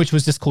 one which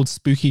was just called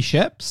Spooky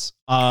Ships,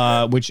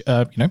 which,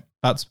 you know,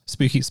 that's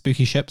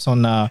spooky ships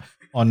on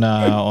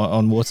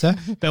water.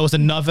 There was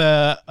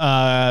another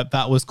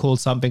that was called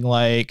something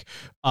like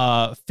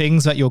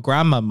things that your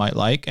grandma might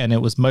like, and it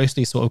was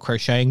mostly sort of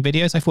crocheting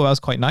videos. I thought that was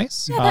quite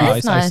nice. Yeah, that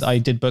is nice. I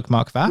did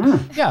bookmark that.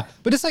 Yeah,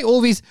 but it's like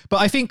all these. But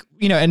I think,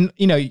 you know, and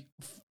you know,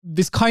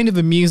 this kind of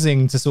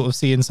amusing to sort of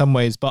see in some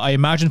ways, but I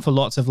imagine for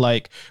lots of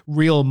like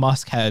real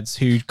Musk heads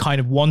who kind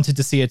of wanted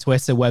to see a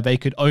Twitter where they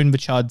could own the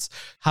chuds,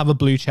 have a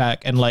blue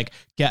check, and like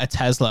get a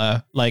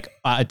Tesla like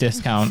at a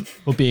discount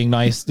for being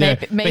nice.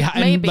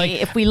 Maybe like,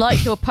 if we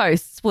like your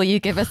posts, will you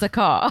give us a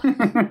car or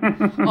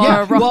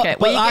a rocket?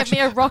 Will you give me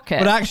a rocket?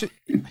 But actually,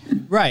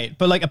 right.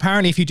 But like,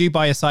 apparently if you do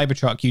buy a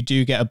Cybertruck, you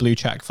do get a blue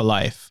check for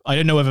life. I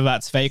don't know whether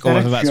that's fake or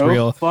whether that's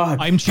real.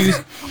 I'm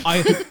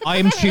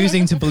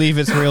choosing to believe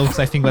it's real because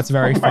I think that's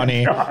very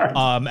funny.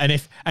 And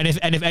if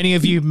any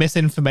of you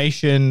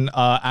misinformation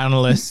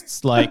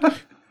analysts like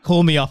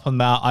call me up on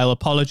that, I'll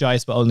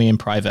apologize, but only in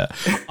private.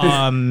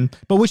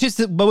 But which is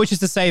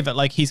to say that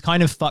like he's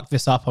kind of fucked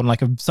this up on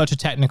like such a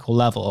technical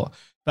level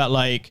that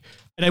like,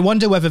 and I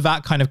wonder whether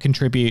that kind of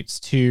contributes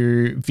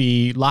to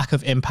the lack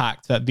of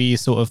impact that these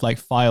sort of like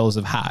files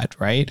have had,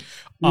 right?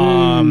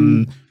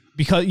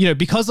 Because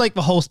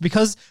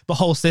the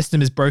whole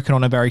system is broken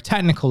on a very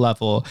technical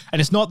level, and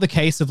it's not the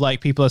case of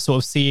like people are sort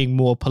of seeing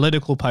more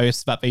political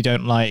posts that they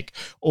don't like,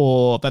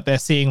 or that they're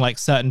seeing like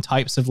certain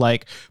types of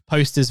like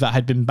posters that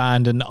had been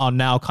banned and are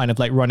now kind of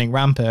like running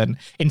rampant.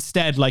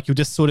 Instead, like you're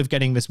just sort of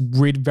getting this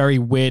very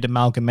weird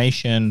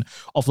amalgamation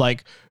of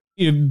like,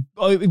 you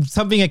know,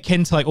 something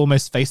akin to like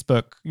almost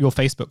your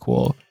Facebook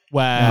wall,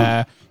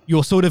 where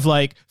you're sort of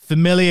like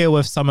familiar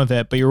with some of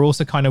it, but you're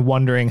also kind of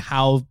wondering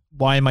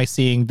why am I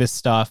seeing this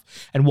stuff?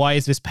 And why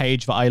is this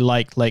page that I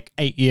liked like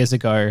 8 years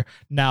ago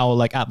now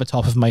like at the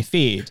top of my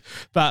feed?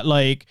 But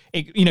like,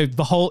 it, you know,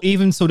 the whole,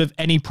 even sort of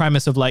any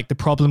premise of like the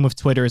problem with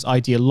Twitter is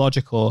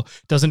ideological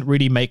doesn't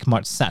really make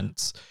much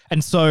sense.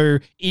 And so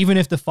even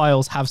if the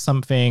files have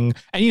something,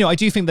 and, you know, I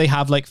do think they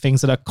have like things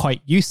that are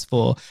quite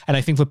useful. And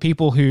I think for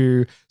people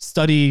who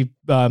study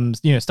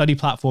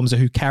platforms or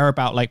who care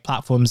about like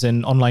platforms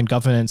and online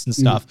governance and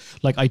stuff,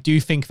 like I do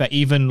think that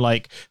even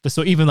like the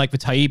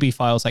Taibbi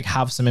files like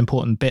have some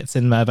important bits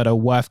in there that are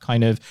worth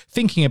kind of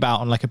thinking about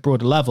on like a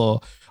broader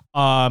level.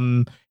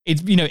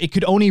 It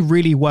could only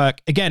really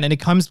work again, and it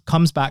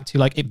comes back to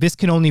like this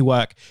can only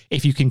work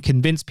if you can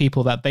convince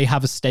people that they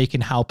have a stake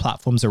in how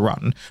platforms are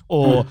run,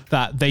 or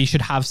that they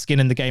should have skin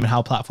in the game and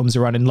how platforms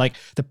are run. And like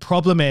the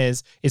problem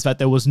is that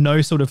there was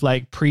no sort of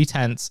like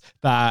pretense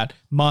that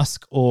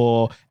Musk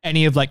or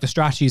any of like the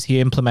strategies he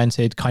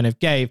implemented kind of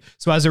gave.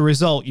 So as a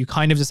result, you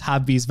kind of just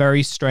have these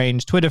very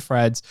strange Twitter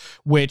threads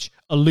which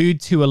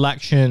allude to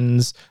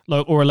elections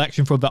or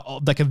election fraud that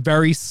like a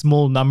very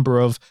small number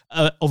of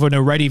an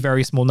already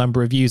very small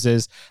number of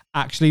users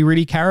actually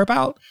really care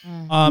about.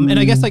 And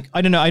I guess like,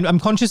 I don't know, I'm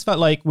conscious that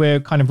like we're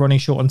kind of running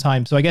short on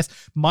time. So I guess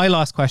my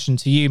last question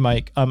to you,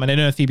 Mike, and I don't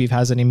know if Phoebe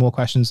has any more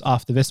questions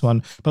after this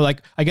one, but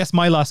like, I guess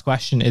my last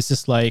question is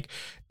just like,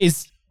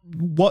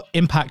 what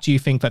impact do you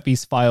think that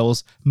these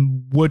files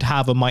would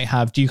have or might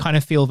have? Do you kind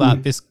of feel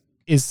that this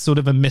is sort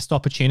of a missed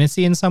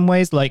opportunity in some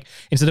ways? Like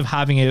instead of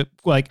having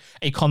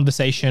a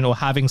conversation or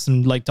having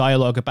some like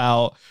dialogue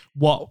about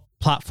what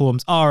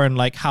platforms are and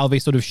like how they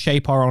sort of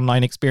shape our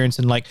online experience,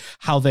 and like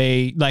how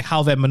their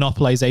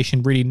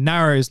monopolization really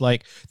narrows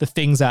like the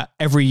things that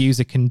every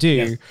user can do.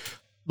 Yes.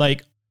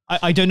 Like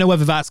I don't know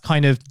whether that's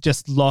kind of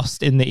just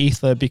lost in the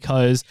ether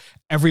because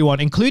everyone,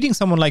 including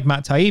someone like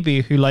Matt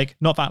Taibbi, who like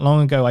not that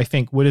long ago, I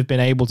think would have been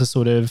able to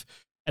sort of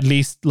at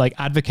least like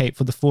advocate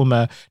for the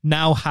former,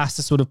 now has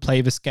to sort of play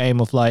this game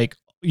of like,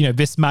 you know,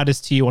 this matters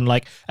to you on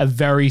like a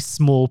very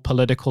small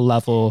political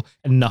level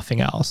and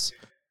nothing else.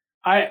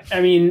 I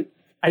mean,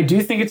 I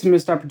do think it's a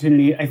missed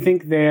opportunity. I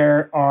think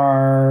there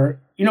are,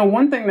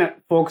 one thing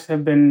that folks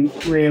have been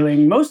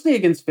railing mostly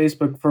against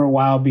Facebook for a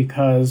while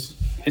because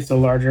it's a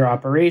larger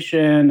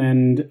operation,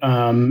 and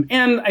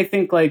I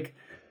think like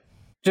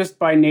just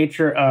by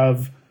nature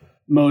of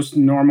most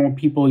normal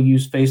people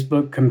use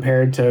Facebook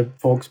compared to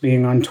folks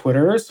being on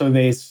Twitter, so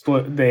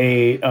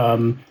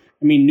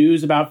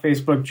news about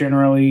Facebook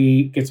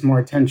generally gets more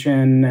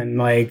attention, and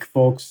like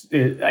folks,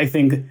 I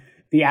think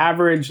the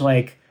average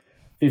like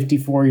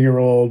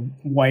 54-year-old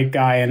white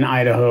guy in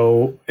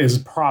Idaho is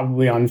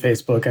probably on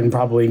Facebook and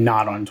probably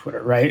not on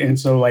Twitter, right? And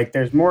so like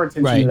there's more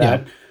attention to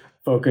that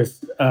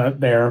focus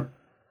there.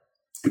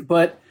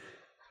 But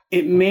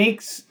it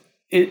makes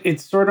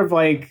it's sort of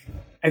like,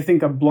 I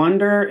think, a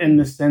blunder in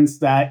the sense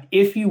that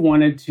if you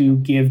wanted to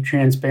give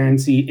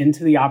transparency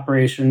into the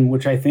operation,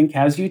 which I think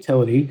has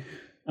utility,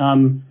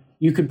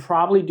 you could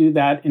probably do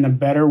that in a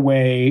better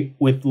way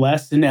with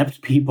less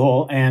inept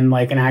people and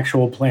like an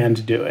actual plan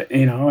to do it,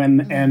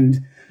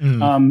 and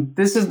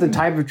this is the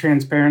type of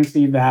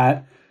transparency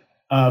that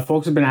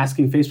folks have been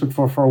asking Facebook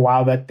for a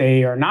while that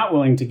they are not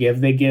willing to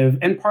give. They give,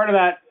 and part of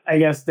that, I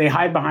guess, they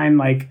hide behind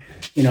like,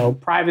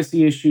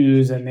 privacy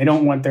issues, and they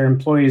don't want their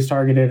employees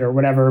targeted or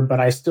whatever. But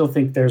I still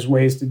think there's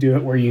ways to do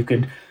it where you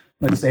could,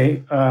 let's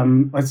say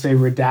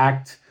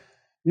redact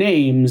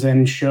names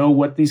and show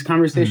what these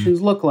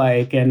conversations look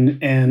like,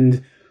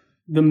 and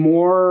the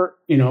more,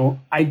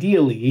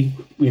 ideally,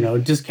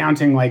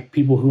 discounting like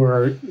people who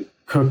are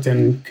cooked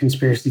and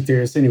conspiracy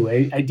theorists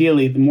anyway,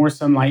 ideally, the more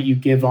sunlight you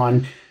give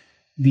on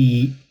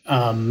the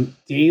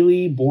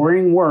daily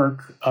boring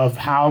work of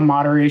how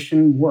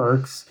moderation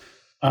works,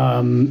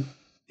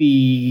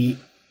 the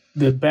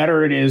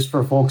better it is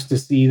for folks to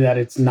see that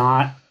it's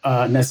not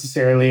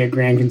necessarily a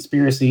grand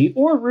conspiracy,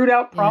 or root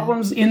out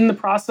problems in the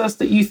process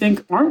that you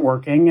think aren't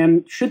working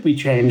and should be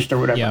changed or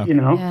whatever,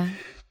 Yeah.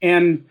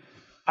 And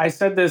I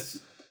said this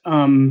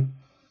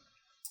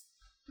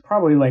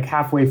probably like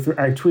halfway through,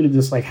 I tweeted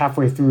this like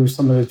halfway through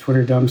some of the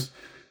Twitter dumps.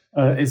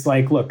 It's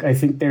like, look, I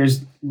think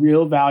there's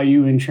real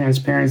value in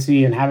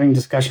transparency and having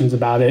discussions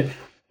about it,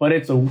 but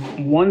it's a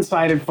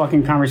one-sided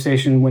fucking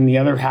conversation when the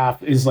other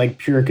half is like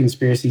pure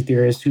conspiracy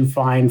theorists who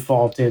find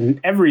fault in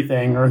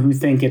everything, or who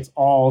think it's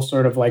all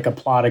sort of like a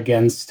plot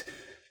against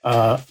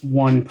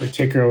one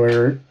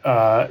particular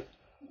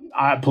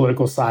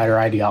political side or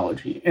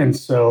ideology. And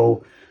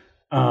so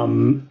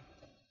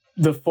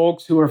the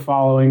folks who are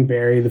following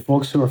Barry, the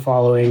folks who are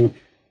following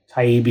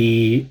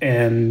Taibbi,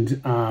 and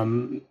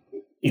the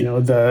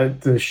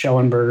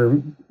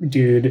Schellenberger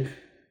dude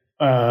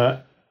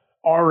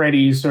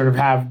already sort of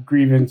have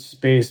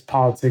grievance-based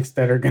politics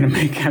that are going to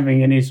make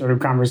having any sort of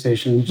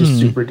conversation just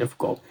super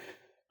difficult.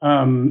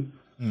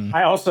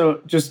 I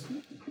also, just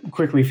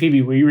quickly,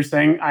 Phoebe, what you were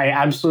saying, I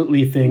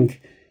absolutely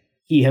think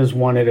he has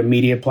wanted a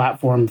media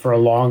platform for a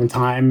long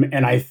time,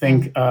 and I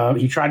think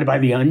he tried to buy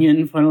The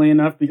Onion, funnily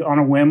enough, on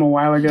a whim a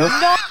while ago.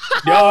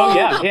 No,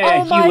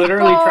 yeah. He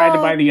literally tried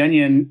to buy The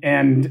Onion,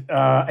 and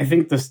I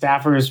think the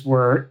staffers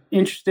were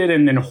interested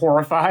and then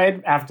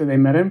horrified after they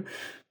met him.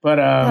 But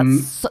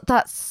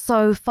that's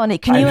so funny.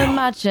 Can you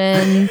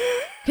imagine?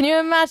 Can you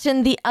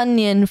imagine The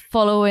Onion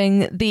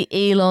following the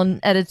Elon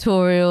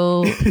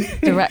editorial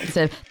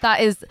directive?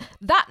 That's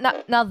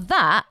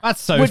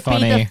so would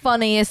funny. Be the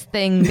funniest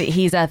thing that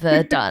he's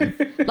ever done.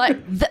 Like,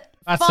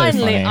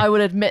 finally, I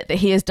would admit that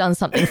he has done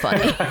something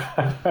funny.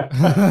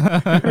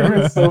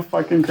 It's so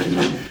fucking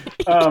crazy.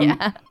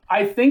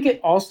 I think it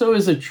also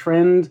is a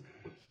trend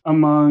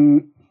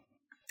among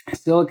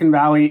Silicon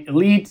Valley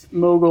elite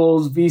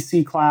moguls,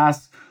 VC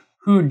class,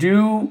 who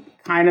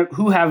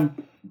have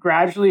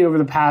gradually over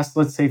the past,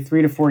 let's say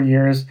 3 to 4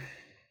 years,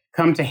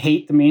 come to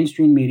hate the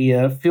mainstream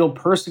media, feel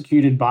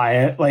persecuted by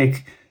it.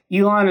 Like,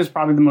 Elon is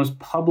probably the most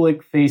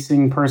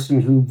public-facing person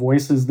who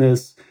voices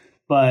this,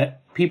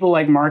 but people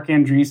like Mark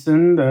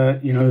Andreessen, the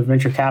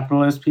venture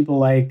capitalist, people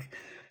like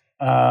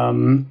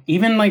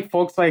even like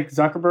folks like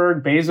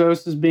Zuckerberg,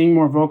 Bezos is being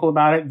more vocal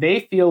about it.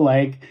 They feel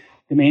like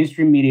the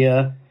mainstream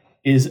media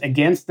is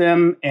against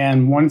them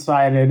and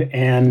one-sided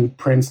and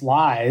prints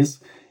lies,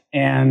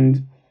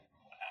 and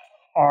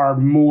are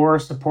more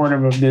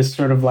supportive of this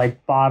sort of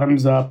like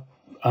bottoms-up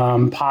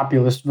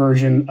populist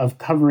version of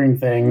covering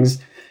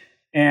things.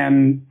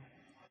 And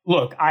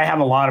look, I have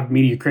a lot of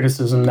media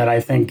criticism that I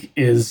think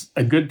is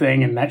a good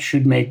thing, and that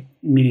should make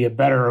media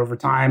better over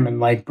time. And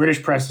like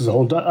British press is a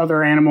whole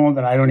other animal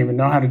that I don't even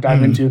know how to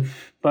dive into.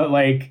 But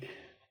like,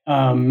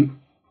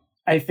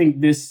 I think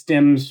this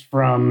stems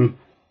from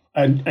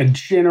a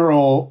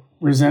general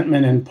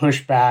resentment and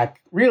pushback,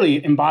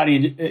 really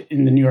embodied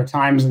in the New York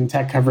Times and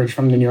tech coverage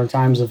from the New York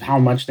Times of how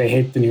much they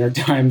hate the New York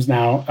Times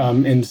now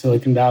in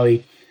Silicon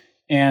Valley,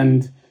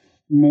 and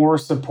more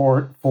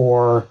support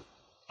for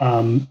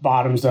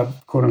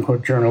bottoms-up,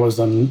 quote-unquote,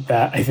 journalism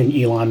that I think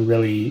Elon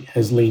really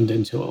has leaned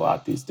into a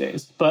lot these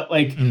days. But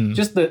like,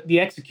 just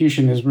the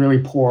execution is really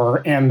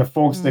poor, and the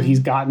folks that he's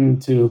gotten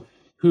to,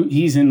 who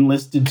he's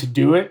enlisted to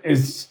do it,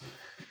 is,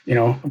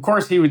 of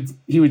course he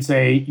would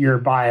say you're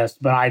biased,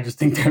 but I just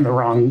think they're the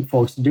wrong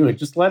folks to do it.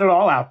 Just let it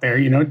all out there,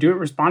 do it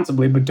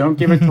responsibly, but don't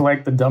give it to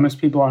like the dumbest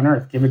people on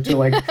earth. Give it to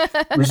like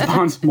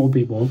responsible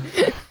people.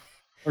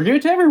 or give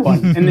it to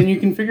everyone, and then you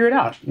can figure it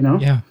out. You know?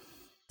 Yeah.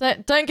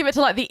 Don't give it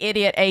to like the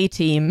idiot A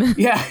team.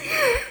 Yeah.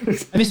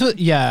 This was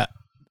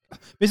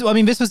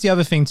the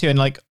other thing too, and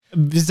like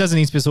this doesn't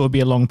need to sort of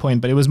be a long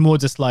point, but it was more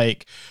just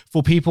like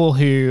for people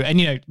who, and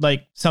you know,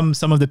 like some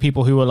of the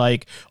people who were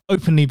like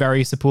openly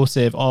very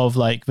supportive of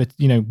like the,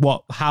 you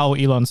know, how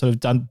Elon sort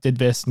of did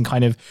this and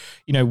kind of,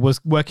 you know,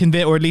 were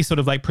convinced, or at least sort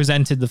of like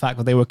presented the fact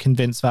that they were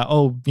convinced that,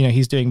 oh, you know,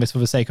 he's doing this for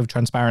the sake of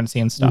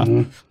transparency and stuff.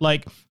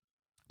 Like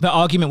the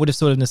argument would have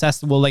sort of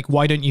necessitated, well, like,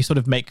 why don't you sort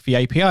of make the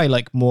API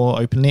like more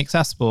openly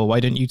accessible?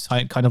 Why don't you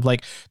kind of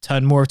like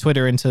turn more of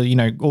Twitter into, you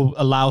know, or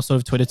allow sort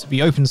of Twitter to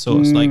be open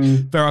source? Like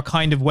there are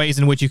kind of ways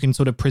in which you can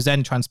sort of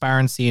present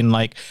transparency in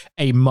like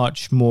a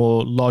much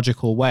more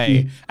logical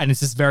way. And it's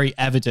just very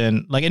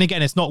evident. Like, and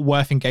again, it's not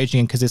worth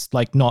engaging in because it's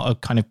like not a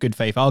kind of good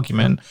faith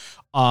argument.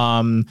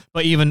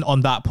 But even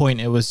on that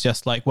point, it was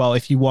just like, well,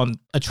 if you want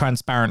a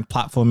transparent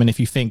platform and if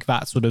you think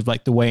that's sort of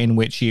like the way in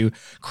which you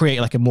create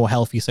like a more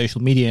healthy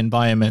social media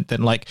environment,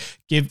 then like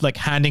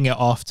handing it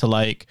off to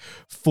like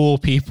 4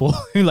 people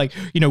who like,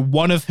 you know,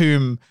 one of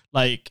whom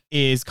like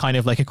is kind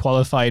of like a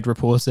qualified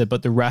reporter,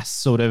 but the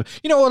rest sort of,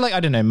 you know, or like, I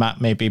don't know,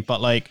 Matt maybe,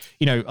 but like,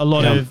 you know, a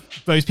lot of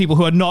those people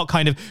who are not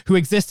kind of, who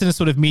exist in a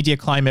sort of media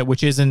climate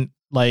which isn't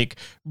like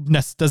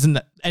doesn't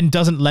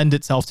lend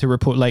itself to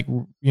report, like,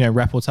 you know,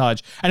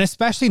 reportage, and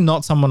especially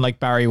not someone like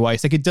Barry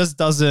Weiss. Like it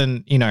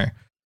doesn't, you know,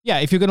 yeah,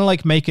 if you're gonna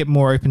like make it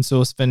more open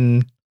source,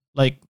 then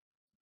like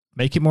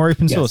make it more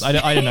open source. I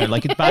don't know,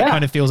 like that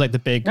kind of feels like the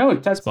big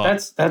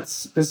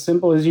that's as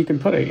simple as you can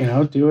put it, you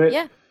know. Do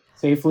it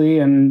safely,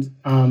 and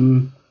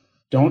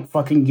don't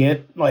fucking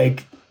get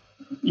like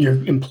your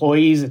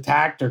employees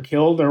attacked or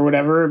killed or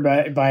whatever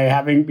by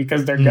having,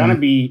 because they're gonna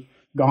be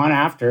gone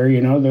after, you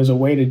know. There's a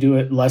way to do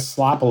it less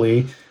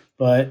sloppily,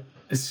 but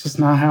it's just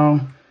not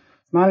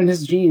in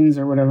his genes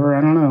or whatever.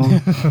 I don't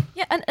know.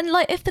 Yeah, and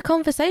like if the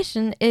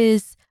conversation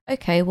is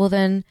okay, well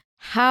then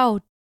how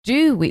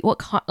do we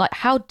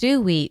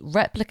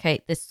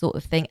replicate this sort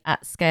of thing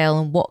at scale,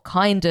 and what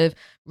kind of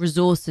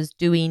resources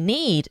do we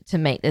need to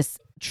make this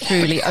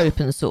truly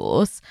open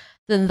source?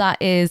 Then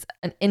that is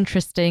an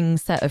interesting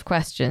set of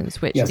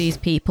questions which these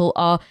people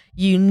are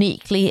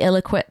uniquely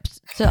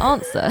ill-equipped to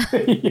answer.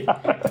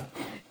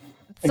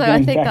 So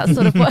I think that's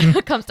sort of what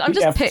it comes to. I'm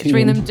just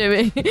picturing them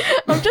doing.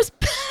 I'm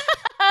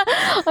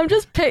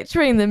just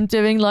picturing them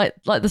doing like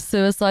the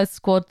Suicide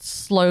Squad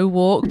slow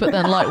walk, but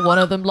then like one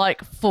of them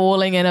like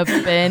falling in a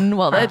bin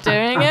while they're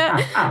doing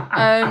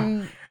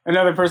it.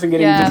 Another person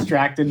getting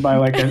distracted by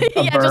like a bird.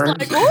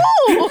 Just like,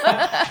 ooh!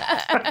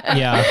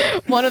 Yeah.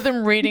 One of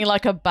them reading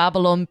like a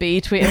Babylon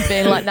Bee tweet and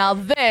being like, now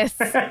this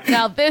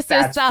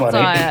is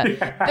satire.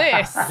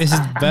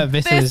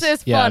 This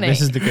is funny.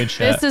 This is the good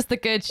shit. This is the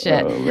good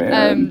shit.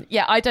 Oh,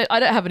 I don't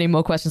have any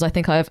more questions. I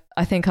think I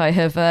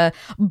have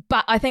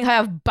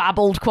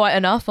babbled quite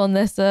enough on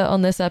this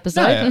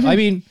episode. No, I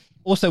mean,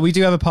 also, we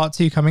do have a part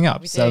 2 coming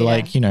up.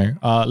 Like, you know,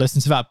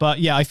 listen to that. But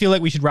yeah, I feel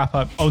like we should wrap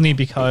up only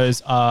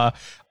because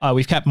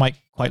we've kept Mike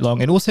quite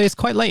long. And also it's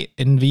quite late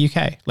in the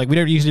UK. Like we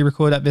don't usually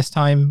record at this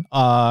time.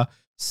 Thank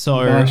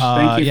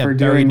you for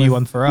very new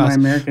one for us.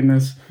 My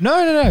Americanness.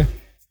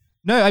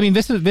 No, I mean,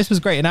 this was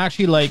great. And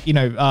actually, like, you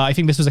know, I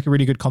think this was like a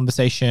really good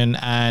conversation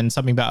and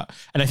something that,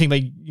 and I think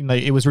like, you know,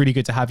 it was really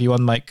good to have you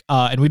on, like,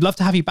 and we'd love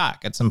to have you back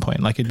at some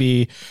point. Like it'd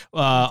be,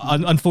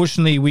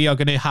 unfortunately, we are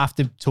going to have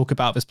to talk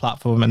about this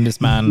platform and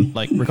this man,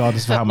 like,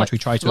 regardless of how much we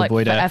try to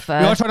avoid forever. it.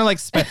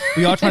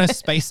 We are trying to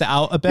space it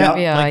out a bit.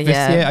 Like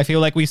this year, I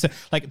feel like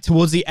like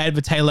towards the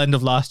tail end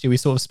of last year, we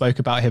sort of spoke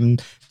about him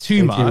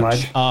too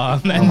much.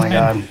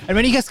 And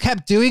when he just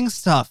kept doing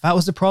stuff, that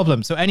was the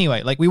problem. So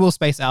anyway, like we will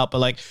space out, but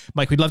like,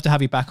 Mike, we'd love to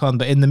have you back on.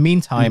 But in the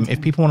meantime,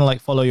 if people want to like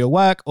follow your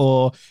work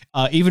or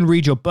even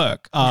read your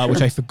book,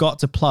 which I forgot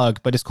to plug,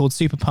 but it's called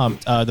Super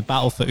Pumped, The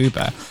Battle for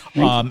Uber.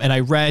 And I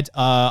read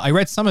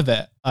some of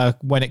it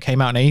when it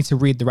came out, and I need to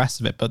read the rest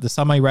of it, but the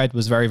some I read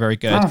was very, very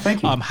good.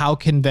 Thank you. How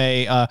can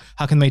they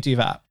do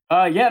that?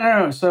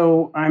 No.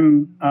 So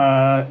I'm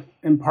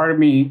and part of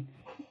me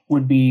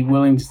would be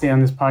willing to stay on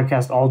this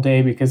podcast all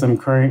day because I'm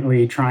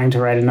currently trying to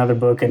write another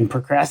book and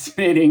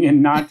procrastinating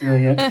and not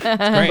doing it.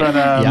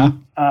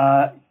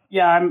 But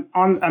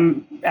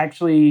I'm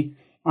actually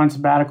on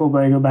sabbatical,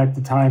 but I go back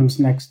to Times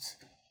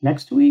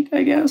next week,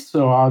 I guess.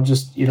 So I'll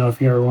just, you know,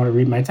 if you ever want to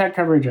read my tech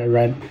coverage, I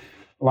read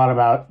a lot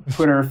about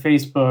Twitter,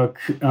 Facebook,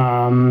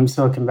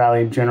 Silicon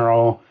Valley in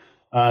general.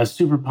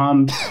 Super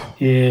Pumped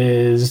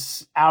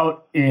is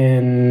out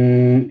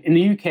in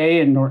the UK,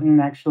 and Norton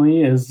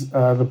actually is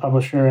the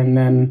publisher, and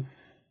then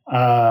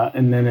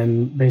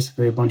in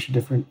basically a bunch of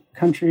different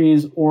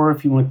countries. Or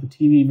if you want the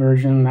TV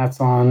version,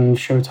 that's on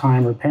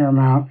Showtime or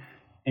Paramount.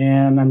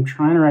 And I'm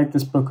trying to write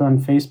this book on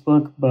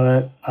Facebook,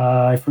 but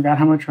I forgot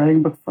how much writing a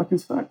book fucking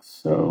sucks.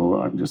 So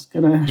I'm just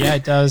gonna. Yeah,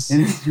 it does.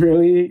 It's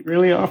really,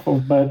 really awful,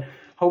 but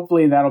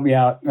hopefully that'll be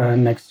out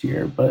next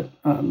year. But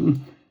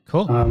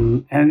cool.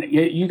 And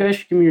you guys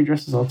should give me your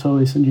addresses. I'll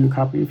totally send you a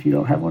copy if you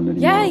don't have one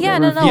anymore. I'd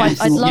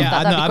love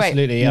that. That'd be great.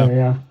 Absolutely.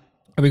 Yeah.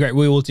 That'd be great.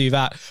 We will do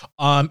that.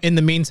 In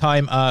the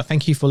meantime,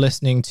 thank you for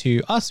listening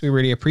to us. We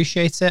really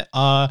appreciate it.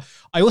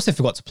 I also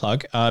forgot to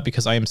plug,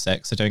 because I am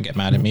sick, so don't get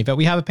mad at me, but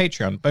we have a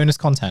Patreon, bonus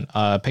content,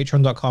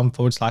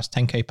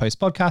 patreon.com/10K Post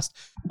Podcast.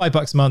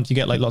 $5 a month. You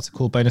get like lots of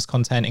cool bonus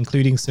content,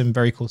 including some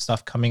very cool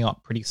stuff coming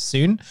up pretty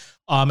soon.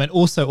 And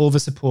also all the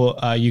support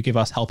you give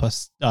us helps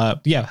us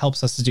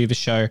to do the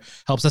show,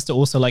 helps us to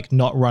also like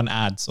not run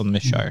ads on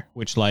this show,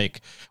 which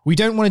like we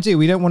don't want to do.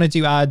 We don't want to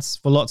do ads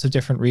for lots of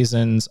different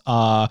reasons,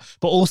 but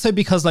also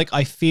because like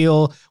I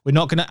feel we're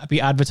not going to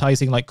be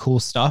advertising like cool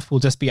stuff. We'll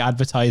just be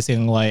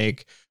advertising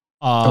like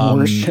the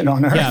worst shit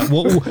on earth.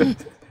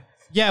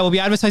 We'll be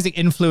advertising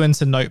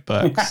influencer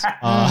notebooks,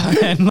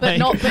 but importantly,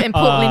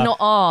 not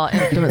our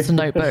influencer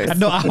notebooks. And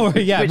not our,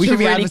 we should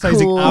be really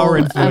advertising cool, our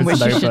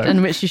influencer notebooks,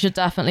 and which you should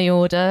definitely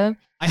order.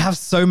 I have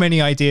so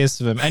many ideas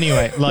for them.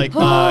 Anyway, like, so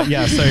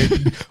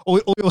all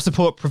your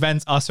support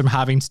prevents us from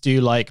having to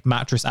do like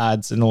mattress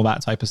ads and all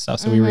that type of stuff.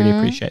 So we really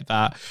appreciate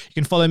that. You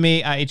can follow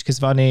me at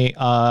HKazvani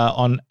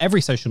on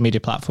every social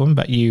media platform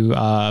that you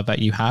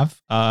have.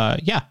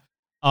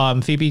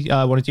 Phoebe,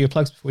 want to do your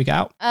plugs before we get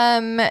out?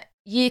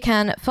 You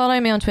can follow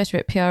me on Twitter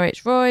at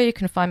PRHRoy. You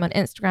can find me on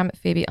Instagram at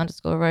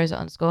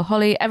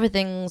Phoebe_Rosa_Holly.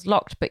 Everything's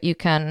locked, but you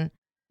can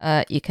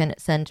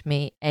send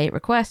me a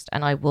request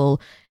and I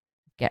will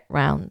get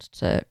round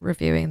to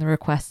reviewing the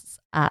requests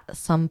at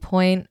some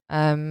point.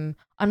 I'm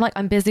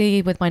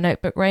busy with my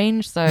notebook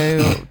range,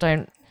 so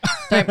don't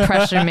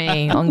pressure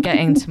me on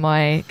getting to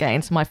my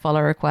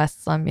follow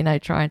requests. I'm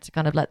trying to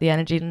kind of let the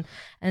energy and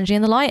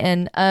the light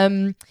in.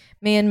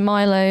 Me and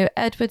Milo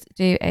Edwards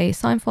do a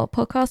Seinfeld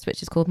podcast,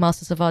 which is called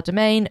Masters of Our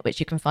Domain, which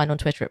you can find on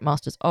Twitter at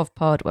Masters of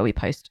Pod, where we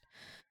post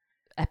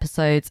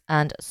episodes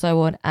and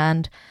so on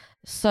and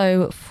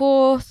so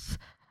forth.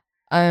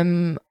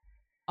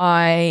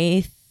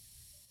 I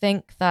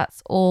think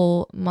that's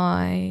all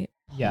my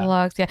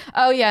plugs. Yeah.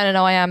 Oh yeah,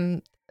 no, I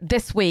am.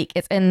 This week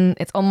it's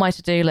on my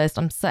to-do list.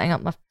 I'm setting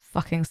up my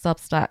fucking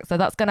Substack, so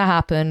that's gonna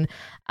happen,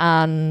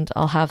 and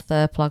I'll have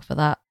the plug for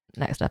that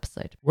next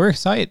episode. We're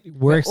excited.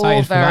 We're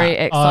all very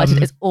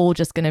excited. It's all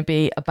just gonna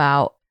be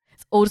about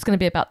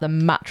the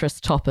mattress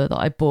topper that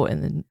I bought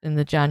in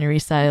the January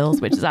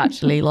sales, which is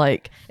actually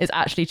it's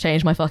actually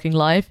changed my fucking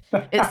life.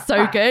 It's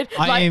so good.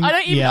 I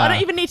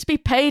don't even need to be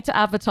paid to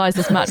advertise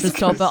this mattress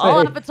topper.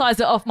 I'll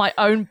advertise it off my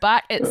own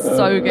back. It's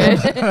so good.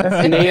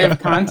 That's native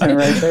content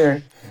right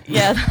there.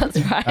 Yeah, that's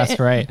right. That's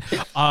right.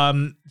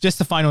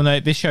 Just a final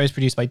note, this show is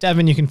produced by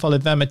Devon. You can follow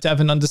them at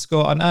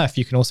Devon_on_Earth.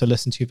 You can also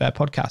listen to their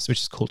podcast, which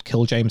is called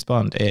Kill James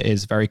Bond. It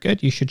is very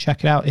good. You should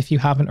check it out if you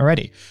haven't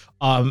already.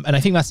 And I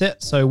think that's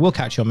it. So we'll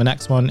catch you on the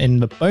next one, in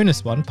the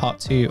bonus one, part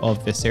 2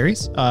 of this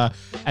series.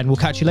 And we'll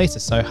catch you later.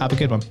 So have a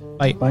good one.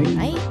 Bye. Bye.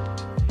 Bye.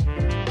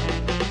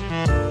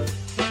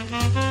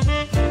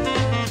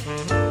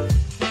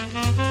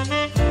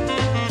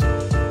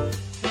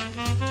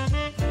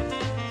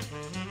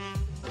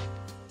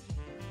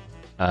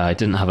 I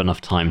didn't have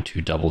enough time to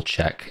double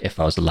check if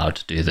I was allowed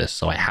to do this,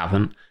 so I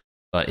haven't.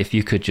 But if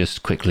you could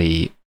just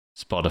quickly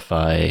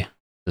Spotify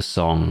the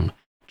song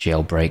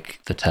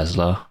Jailbreak the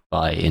Tesla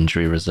by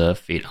Injury Reserve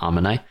feat.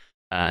 Harmony,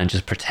 and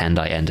just pretend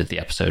I ended the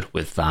episode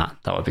with that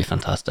would be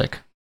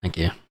fantastic. Thank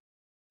you. All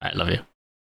right, love you.